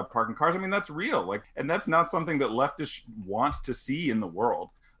even get a job parking cars, I mean, that's real. Like, and that's not something that leftists want to see in the world.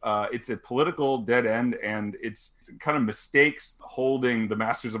 It's a political dead end, and it's kind of mistakes holding the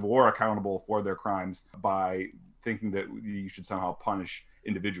masters of war accountable for their crimes by thinking that you should somehow punish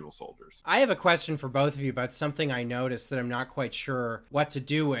individual soldiers. I have a question for both of you about something I noticed that I'm not quite sure what to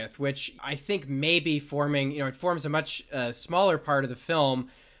do with, which I think may be forming, it forms a much smaller part of the film,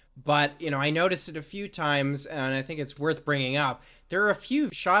 but, I noticed it a few times, and I think it's worth bringing up. There are a few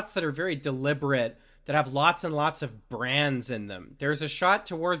shots that are very deliberate that have lots and lots of brands in them. There's a shot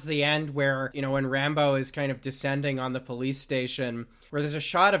towards the end where, you know, when Rambo is kind of descending on the police station, where there's a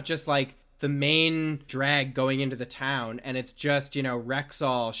shot of just like the main drag going into the town, and it's just, you know,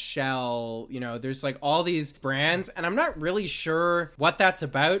 Rexall, Shell, you know, there's like all these brands, and I'm not really sure what that's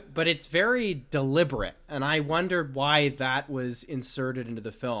about, but it's very deliberate, and I wondered why that was inserted into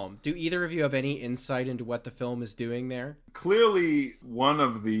the film. Do either of you have any insight into what the film is doing there? Clearly, one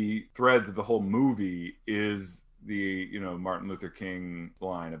of the threads of the whole movie is the, you know, Martin Luther King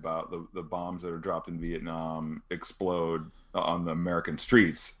line about the bombs that are dropped in Vietnam explode on the American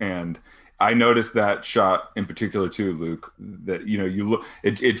streets. And I noticed that shot in particular too, Luke, that, you know, you look,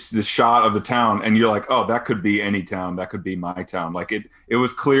 it's the shot of the town and you're like, oh, that could be any town. That could be my town. Like it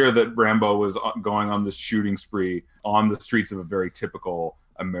was clear that Rambo was going on this shooting spree on the streets of a very typical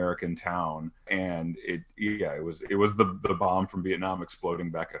American town. And it was the bomb from Vietnam exploding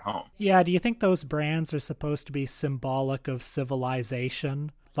back at home. Yeah. Do you think those brands are supposed to be symbolic of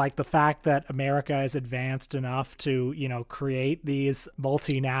civilization? Like the fact that America is advanced enough to, you know, create these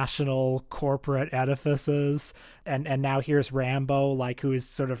multinational corporate edifices. And now here's Rambo, like, who is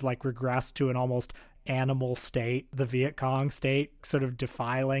sort of like regressed to an almost animal state, the Viet Cong state, sort of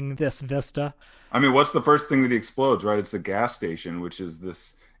defiling this vista. I mean, what's the first thing that he explodes, right? It's a gas station, which is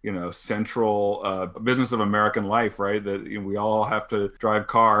this, you know, central business of American life, right? That, you know, we all have to drive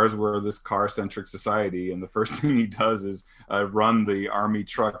cars. We're this car-centric society. And the first thing he does is run the army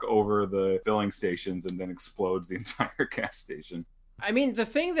truck over the filling stations and then explodes the entire gas station. I mean, the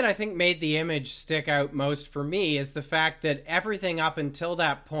thing that I think made the image stick out most for me is the fact that everything up until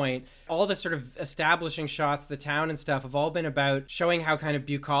that point, all the sort of establishing shots, the town and stuff, have all been about showing how kind of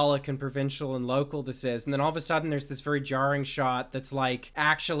bucolic and provincial and local this is. And then all of a sudden there's this very jarring shot that's like,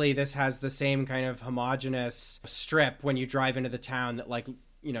 actually, this has the same kind of homogenous strip when you drive into the town that, like,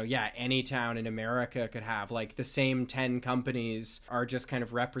 you know, yeah, any town in America could have. Like, the same 10 companies are just kind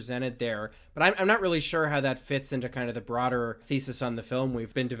of represented there. But I'm not really sure how that fits into kind of the broader thesis on the film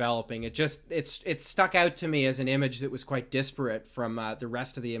we've been developing. It stuck out to me as an image that was quite disparate from the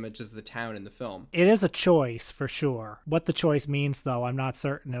rest of the images of the town in the film. It is a choice, for sure. What the choice means, though, I'm not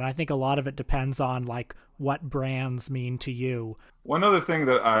certain. And I think a lot of it depends on, like, what brands mean to you. One other thing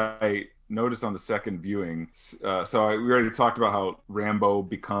that I noticed on the second viewing, we already talked about how Rambo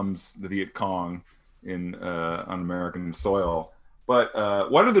becomes the Viet Cong on American soil, but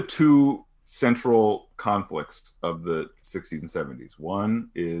what are the two central conflicts of the 60s and 70s? One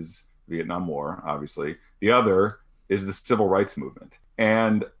is Vietnam War, obviously. The other is the civil rights movement.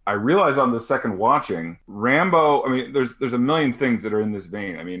 And I realized on the second watching, Rambo, I mean, there's a million things that are in this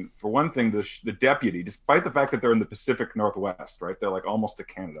vein. I mean, for one thing, the deputy, despite the fact that they're in the Pacific Northwest, right? They're like almost to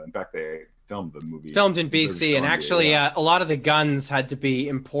Canada. In fact, they filmed the movie. Filmed in BC. And actually, a lot of the guns had to be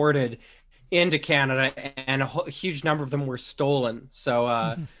imported into Canada, and a huge number of them were stolen.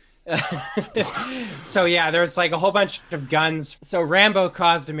 So, so yeah, there's like a whole bunch of guns. So Rambo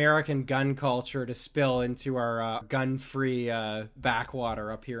caused American gun culture to spill into our gun-free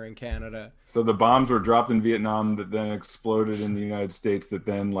backwater up here in Canada. So the bombs were dropped in Vietnam that then exploded in the United States that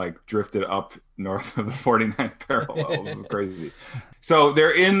then like drifted up north of the 49th parallel. This is crazy. So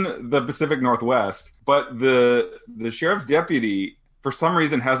they're in the Pacific Northwest, but the sheriff's deputy, for some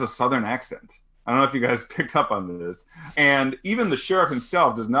reason, has a Southern accent. I don't know if you guys picked up on this. And even the sheriff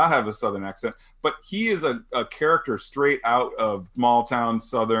himself does not have a Southern accent, but he is a character straight out of small town,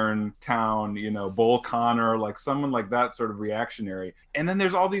 Southern town, you know, Bull Connor, like someone like that, sort of reactionary. And then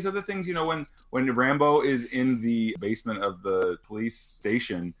there's all these other things, you know, when Rambo is in the basement of the police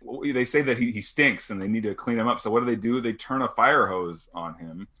station, they say that he stinks and they need to clean him up. So what do? They turn a fire hose on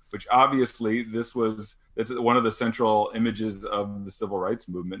him, which obviously it's one of the central images of the civil rights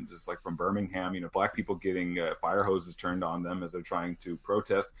movement, just like from Birmingham, you know, black people getting fire hoses turned on them as they're trying to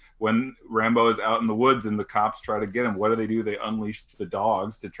protest. When Rambo is out in the woods and the cops try to get him, what do? They unleash the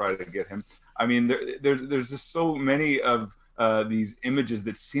dogs to try to get him. I mean, there's just so many of these images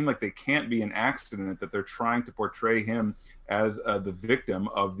that seem like they can't be an accident, that they're trying to portray him as the victim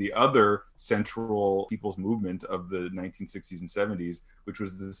of the other central people's movement of the 1960s and 70s, which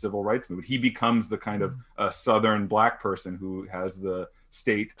was the civil rights movement. He becomes the kind of Southern black person who has the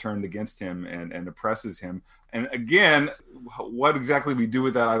state turned against him and oppresses him. And again, what exactly we do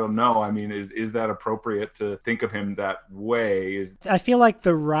with that, I don't know. I mean, is that appropriate to think of him that way? I feel like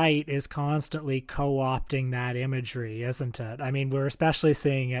the right is constantly co-opting that imagery, isn't it? I mean, we're especially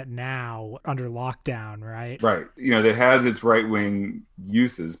seeing it now under lockdown, right? Right. You know, that has its right-wing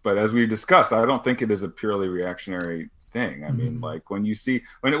uses, but as we discussed, I don't think it is a purely reactionary thing. I mean, like when you see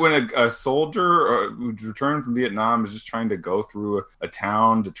when a soldier who's returned from Vietnam is just trying to go through a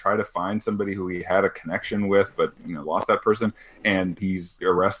town to try to find somebody who he had a connection with, but lost that person, and he's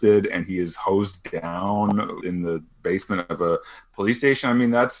arrested and he is hosed down in the basement of a police station. I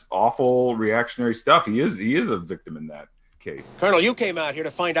mean, that's awful reactionary stuff. He is a victim in that case. Colonel, you came out here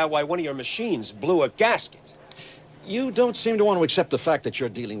to find out why one of your machines blew a gasket. You don't seem to want to accept the fact that you're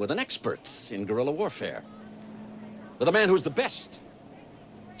dealing with an expert in guerrilla warfare. With a man who's the best.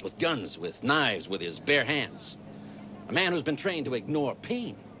 With guns, with knives, with his bare hands. A man who's been trained to ignore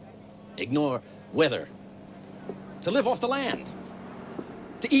pain, ignore weather, to live off the land,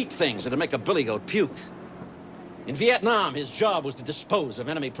 to eat things and to make a billy goat puke. In Vietnam, his job was to dispose of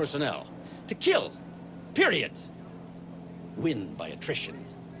enemy personnel, to kill, period. Win by attrition.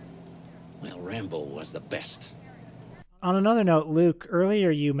 Well, Rambo was the best. On another note, Luke,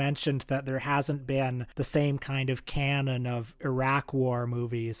 earlier you mentioned that there hasn't been the same kind of canon of Iraq War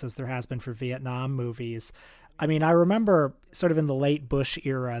movies as there has been for Vietnam movies. I mean, I remember sort of in the late Bush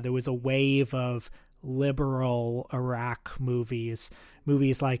era, there was a wave of liberal Iraq movies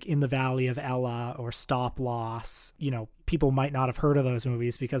like In the Valley of Ella or Stop Loss. People might not have heard of those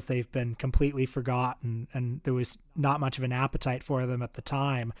movies because they've been completely forgotten and there was not much of an appetite for them at the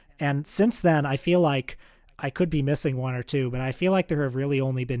time. And since then, I feel like I could be missing one or two, but I feel like there have really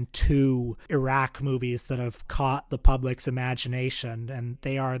only been 2 Iraq movies that have caught the public's imagination, and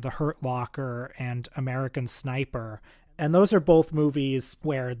they are The Hurt Locker and American Sniper. And those are both movies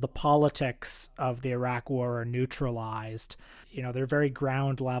where the politics of the Iraq War are neutralized. They're very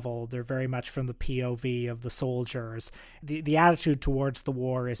ground level. They're very much from the POV of the soldiers. The attitude towards the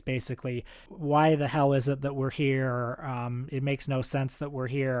war is basically, why the hell is it that we're here? It makes no sense that we're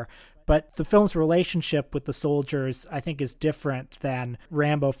here. But the film's relationship with the soldiers, I think, is different than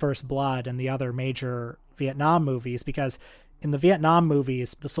Rambo First Blood and the other major Vietnam movies, because in the Vietnam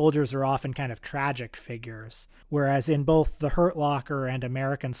movies, the soldiers are often kind of tragic figures, whereas in both The Hurt Locker and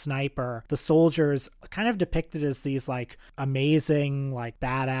American Sniper, the soldiers are kind of depicted as these like amazing, like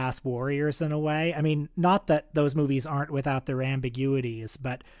badass warriors in a way. I mean, not that those movies aren't without their ambiguities,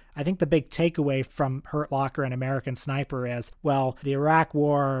 but I think the big takeaway from Hurt Locker and American Sniper is, well, the Iraq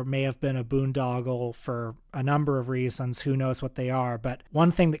War may have been a boondoggle for a number of reasons, who knows what they are, but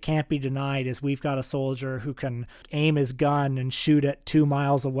one thing that can't be denied is we've got a soldier who can aim his gun and shoot it 2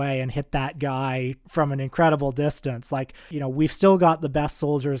 miles away and hit that guy from an incredible distance. Like, we've still got the best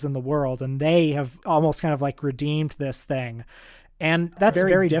soldiers in the world, and they have almost kind of like redeemed this thing. And that's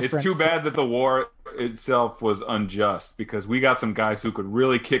very different. It's too bad that the war itself was unjust, because we got some guys who could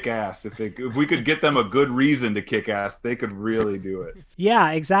really kick ass. If we could get them a good reason to kick ass, they could really do it.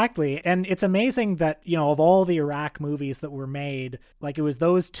 Yeah, exactly. And it's amazing that, of all the Iraq movies that were made, like it was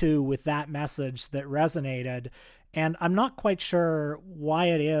those 2 with that message that resonated. And I'm not quite sure why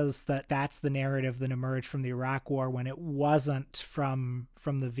it is that that's the narrative that emerged from the Iraq War when it wasn't from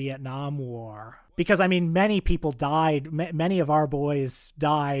the Vietnam War. Because, I mean, many people died, many of our boys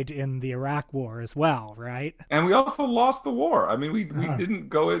died in the Iraq War as well, right? And we also lost the war. I mean, we didn't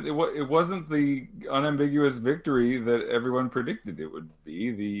go, it wasn't the unambiguous victory that everyone predicted it would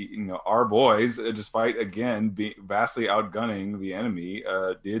be. Our boys, despite, again, being vastly outgunning the enemy,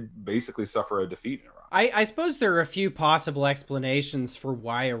 did basically suffer a defeat in Iraq. I suppose there are a few possible explanations for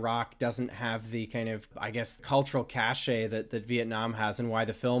why Iraq doesn't have the kind of, I guess, cultural cachet that Vietnam has, and why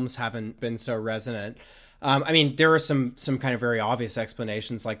the films haven't been so resonant. I mean, there are some kind of very obvious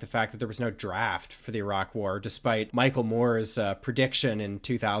explanations, like the fact that there was no draft for the Iraq War, despite Michael Moore's prediction in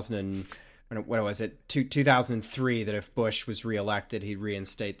 2003, that if Bush was reelected, he'd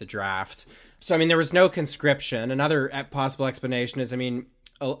reinstate the draft. So, I mean, there was no conscription. Another possible explanation is, I mean,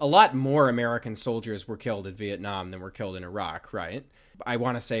 a lot more American soldiers were killed in Vietnam than were killed in Iraq, right? I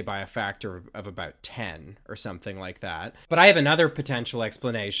want to say by a factor of about 10 or something like that. But I have another potential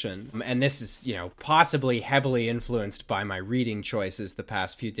explanation, and this is, possibly heavily influenced by my reading choices the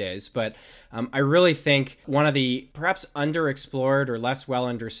past few days. But I really think one of the perhaps underexplored or less well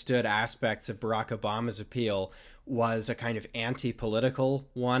understood aspects of Barack Obama's appeal was a kind of anti-political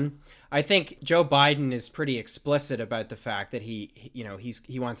one. I think Joe Biden is pretty explicit about the fact that he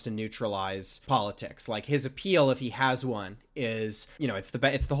wants to neutralize politics. Like, his appeal, if he has one, is, it's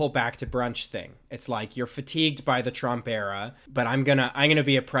the whole back to brunch thing. It's like, you're fatigued by the Trump era, but I'm gonna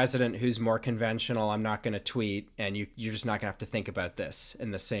be a president who's more conventional. I'm not gonna tweet, and you're just not gonna have to think about this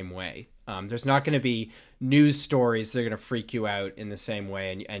in the same way. There's not going to be news stories that are going to freak you out in the same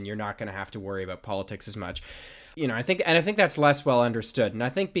way, and you're not going to have to worry about politics as much. I think that's less well understood. And I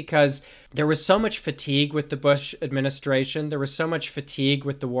think because there was so much fatigue with the Bush administration, there was so much fatigue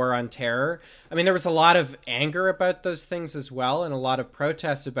with the war on terror. I mean, there was a lot of anger about those things as well, and a lot of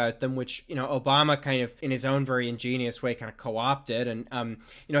protests about them, which, Obama kind of, in his own very ingenious way, kind of co-opted. And,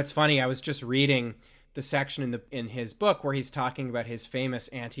 it's funny, I was just reading the section in his book where he's talking about his famous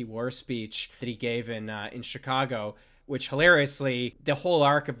anti-war speech that he gave in Chicago, which hilariously, the whole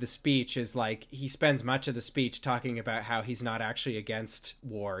arc of the speech is like, he spends much of the speech talking about how he's not actually against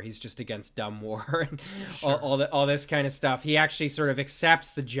war, he's just against dumb war, and sure. all this kind of stuff. He actually sort of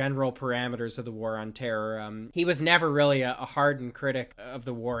accepts the general parameters of the war on terror. He was never really a hardened critic of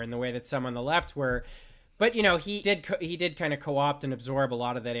the war in the way that some on the left were. But, he did kind of co-opt and absorb a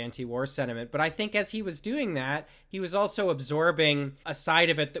lot of that anti-war sentiment. But I think as he was doing that, he was also absorbing a side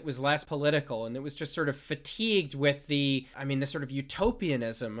of it that was less political, and that was just sort of fatigued with the sort of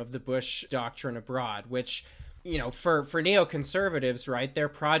utopianism of the Bush doctrine abroad, which, for neoconservatives, right, their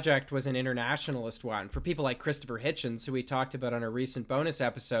project was an internationalist one. For people like Christopher Hitchens, who we talked about on a recent bonus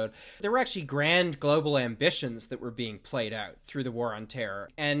episode, there were actually grand global ambitions that were being played out through the war on terror.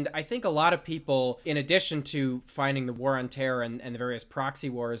 And I think a lot of people, in addition to finding the war on terror and the various proxy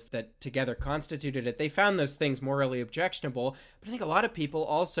wars that together constituted it, they found those things morally objectionable. But I think a lot of people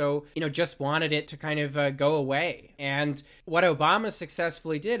also, just wanted it to kind of go away. And what Obama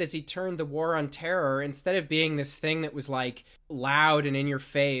successfully did is he turned the war on terror, instead of being this thing that was like loud and in your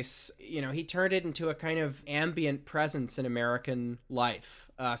face, he turned it into a kind of ambient presence in American life.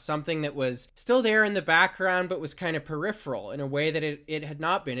 Something that was still there in the background, but was kind of peripheral in a way that it had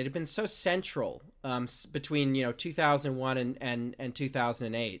not been. It had been so central between 2001 and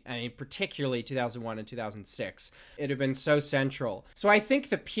 2008. I mean, particularly 2001 and 2006. It had been so central. So I think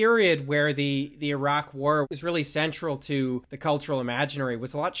the period where the Iraq War was really central to the cultural imaginary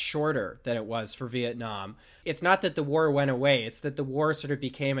was a lot shorter than it was for Vietnam. It's not that the war went away, it's that the war sort of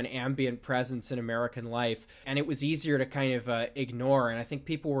became an ambient presence in American life, and it was easier to kind of ignore. And I think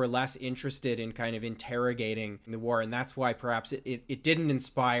people were less interested in kind of interrogating the war, and that's why perhaps it didn't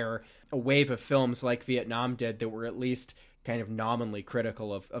inspire a wave of films like Vietnam did that were at least kind of nominally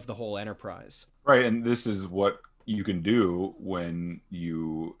critical of the whole enterprise. Right, and this is what you can do when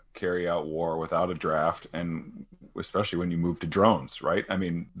you carry out war without a draft, and especially when you move to drones, right? I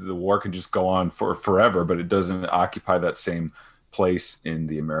mean, the war can just go on for forever, but it doesn't occupy that same place in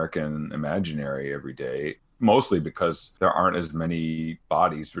the American imaginary every day, mostly because there aren't as many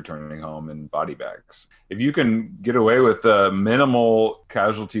bodies returning home in body bags. If you can get away with minimal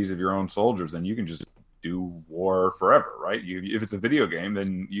casualties of your own soldiers, then you can just do war forever, right? If it's a video game,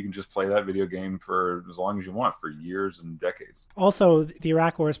 then you can just play that video game for as long as you want, for years and decades. Also, the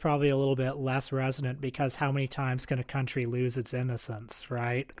Iraq War is probably a little bit less resonant because how many times can a country lose its innocence,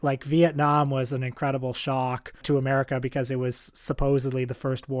 right? Like Vietnam was an incredible shock to America because it was supposedly the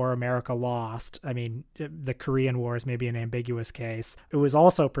first war America lost. I mean, the Korean War is maybe an ambiguous case. It was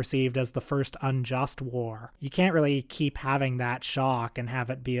also perceived as the first unjust war. You can't really keep having that shock and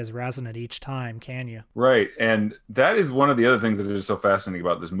have it be as resonant each time, can you? Right. And that is one of the other things that is so fascinating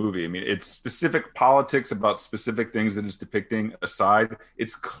about this movie. I mean, it's specific politics about specific things that it's depicting aside.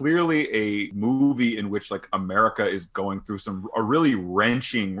 It's clearly a movie in which like America is going through a really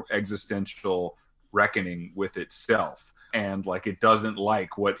wrenching existential reckoning with itself. And like it doesn't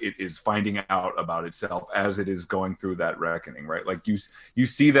like what it is finding out about itself as it is going through that reckoning, right? Like you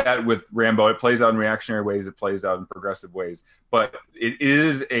see that with Rambo. It plays out in reactionary ways, it plays out in progressive ways, but it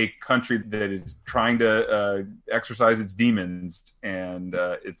is a country that is trying to exercise its demons, and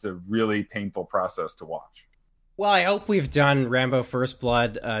it's a really painful process to watch. Well, I hope we've done Rambo First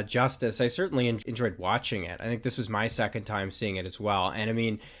Blood justice. I certainly enjoyed watching it. I think this was my second time seeing it as well. And I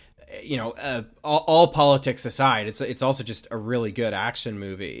mean, all politics aside, it's also just a really good action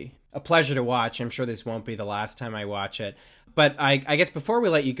movie. A pleasure to watch. I'm sure this won't be the last time I watch it. But I guess before we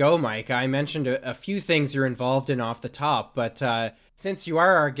let you go, Mike, I mentioned a few things you're involved in off the top. But since you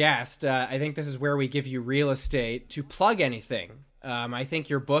are our guest, I think this is where we give you real estate to plug anything. I think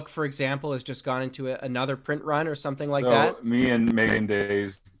your book, for example, has just gone into another print run or something like that. Me and Megan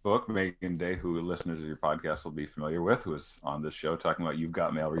Day's book, Megan Day, who listeners of your podcast will be familiar with, who was on this show talking about You've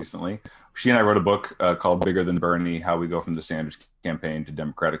Got Mail recently. She and I wrote a book called Bigger Than Bernie, How We Go from the Sanders Campaign to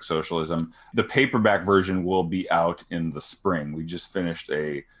Democratic Socialism. The paperback version will be out in the spring. We just finished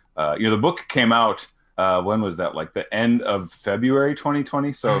the book came out when was that? Like the end of February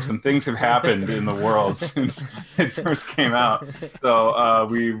 2020. So some things have happened in the world since it first came out. So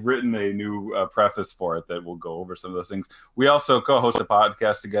we've written a new preface for it that will go over some of those things. We also co-host a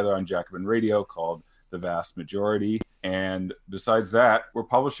podcast together on Jacobin Radio called The Vast Majority. And besides that, we're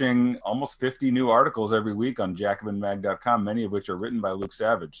publishing almost 50 new articles every week on jacobinmag.com, many of which are written by Luke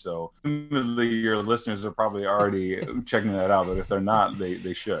Savage. So presumably your listeners are probably already checking that out, but if they're not,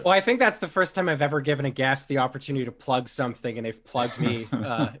 they should. Well, I think that's the first time I've ever given a guest the opportunity to plug something, and they've plugged me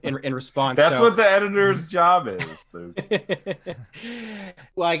in response. That's what the editor's job is, Luke.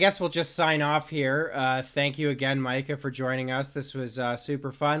 Well, I guess we'll just sign off here. Thank you again, Micah, for joining us. This was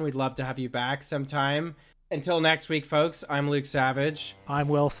super fun. We'd love to have you back sometime. Until next week, folks, I'm Luke Savage. I'm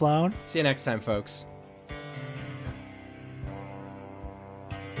Will Sloan. See you next time, folks.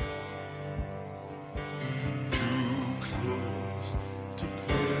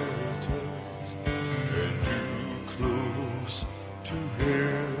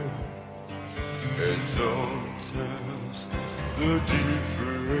 The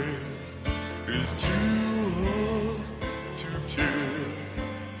difference is too hard to tell.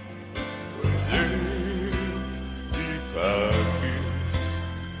 But then deep out here,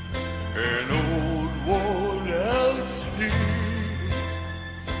 an old worn out seas,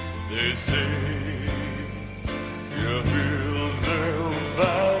 they say you feel them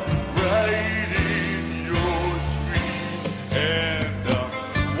by riding your dreams. And I'm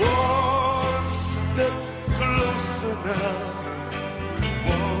one step closer now.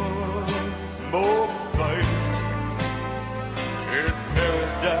 More fight in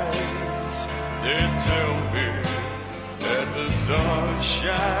paradise. They tell me that the sun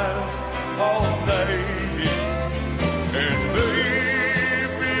shines all night, and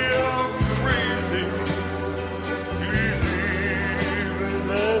maybe I'm crazy believing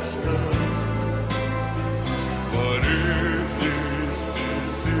that stuff. But if this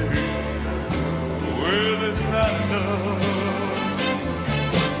is it, well, it's not enough.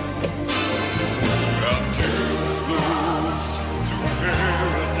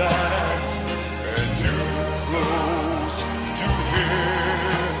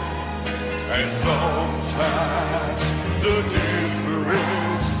 And sometimes the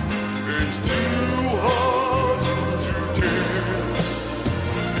difference is too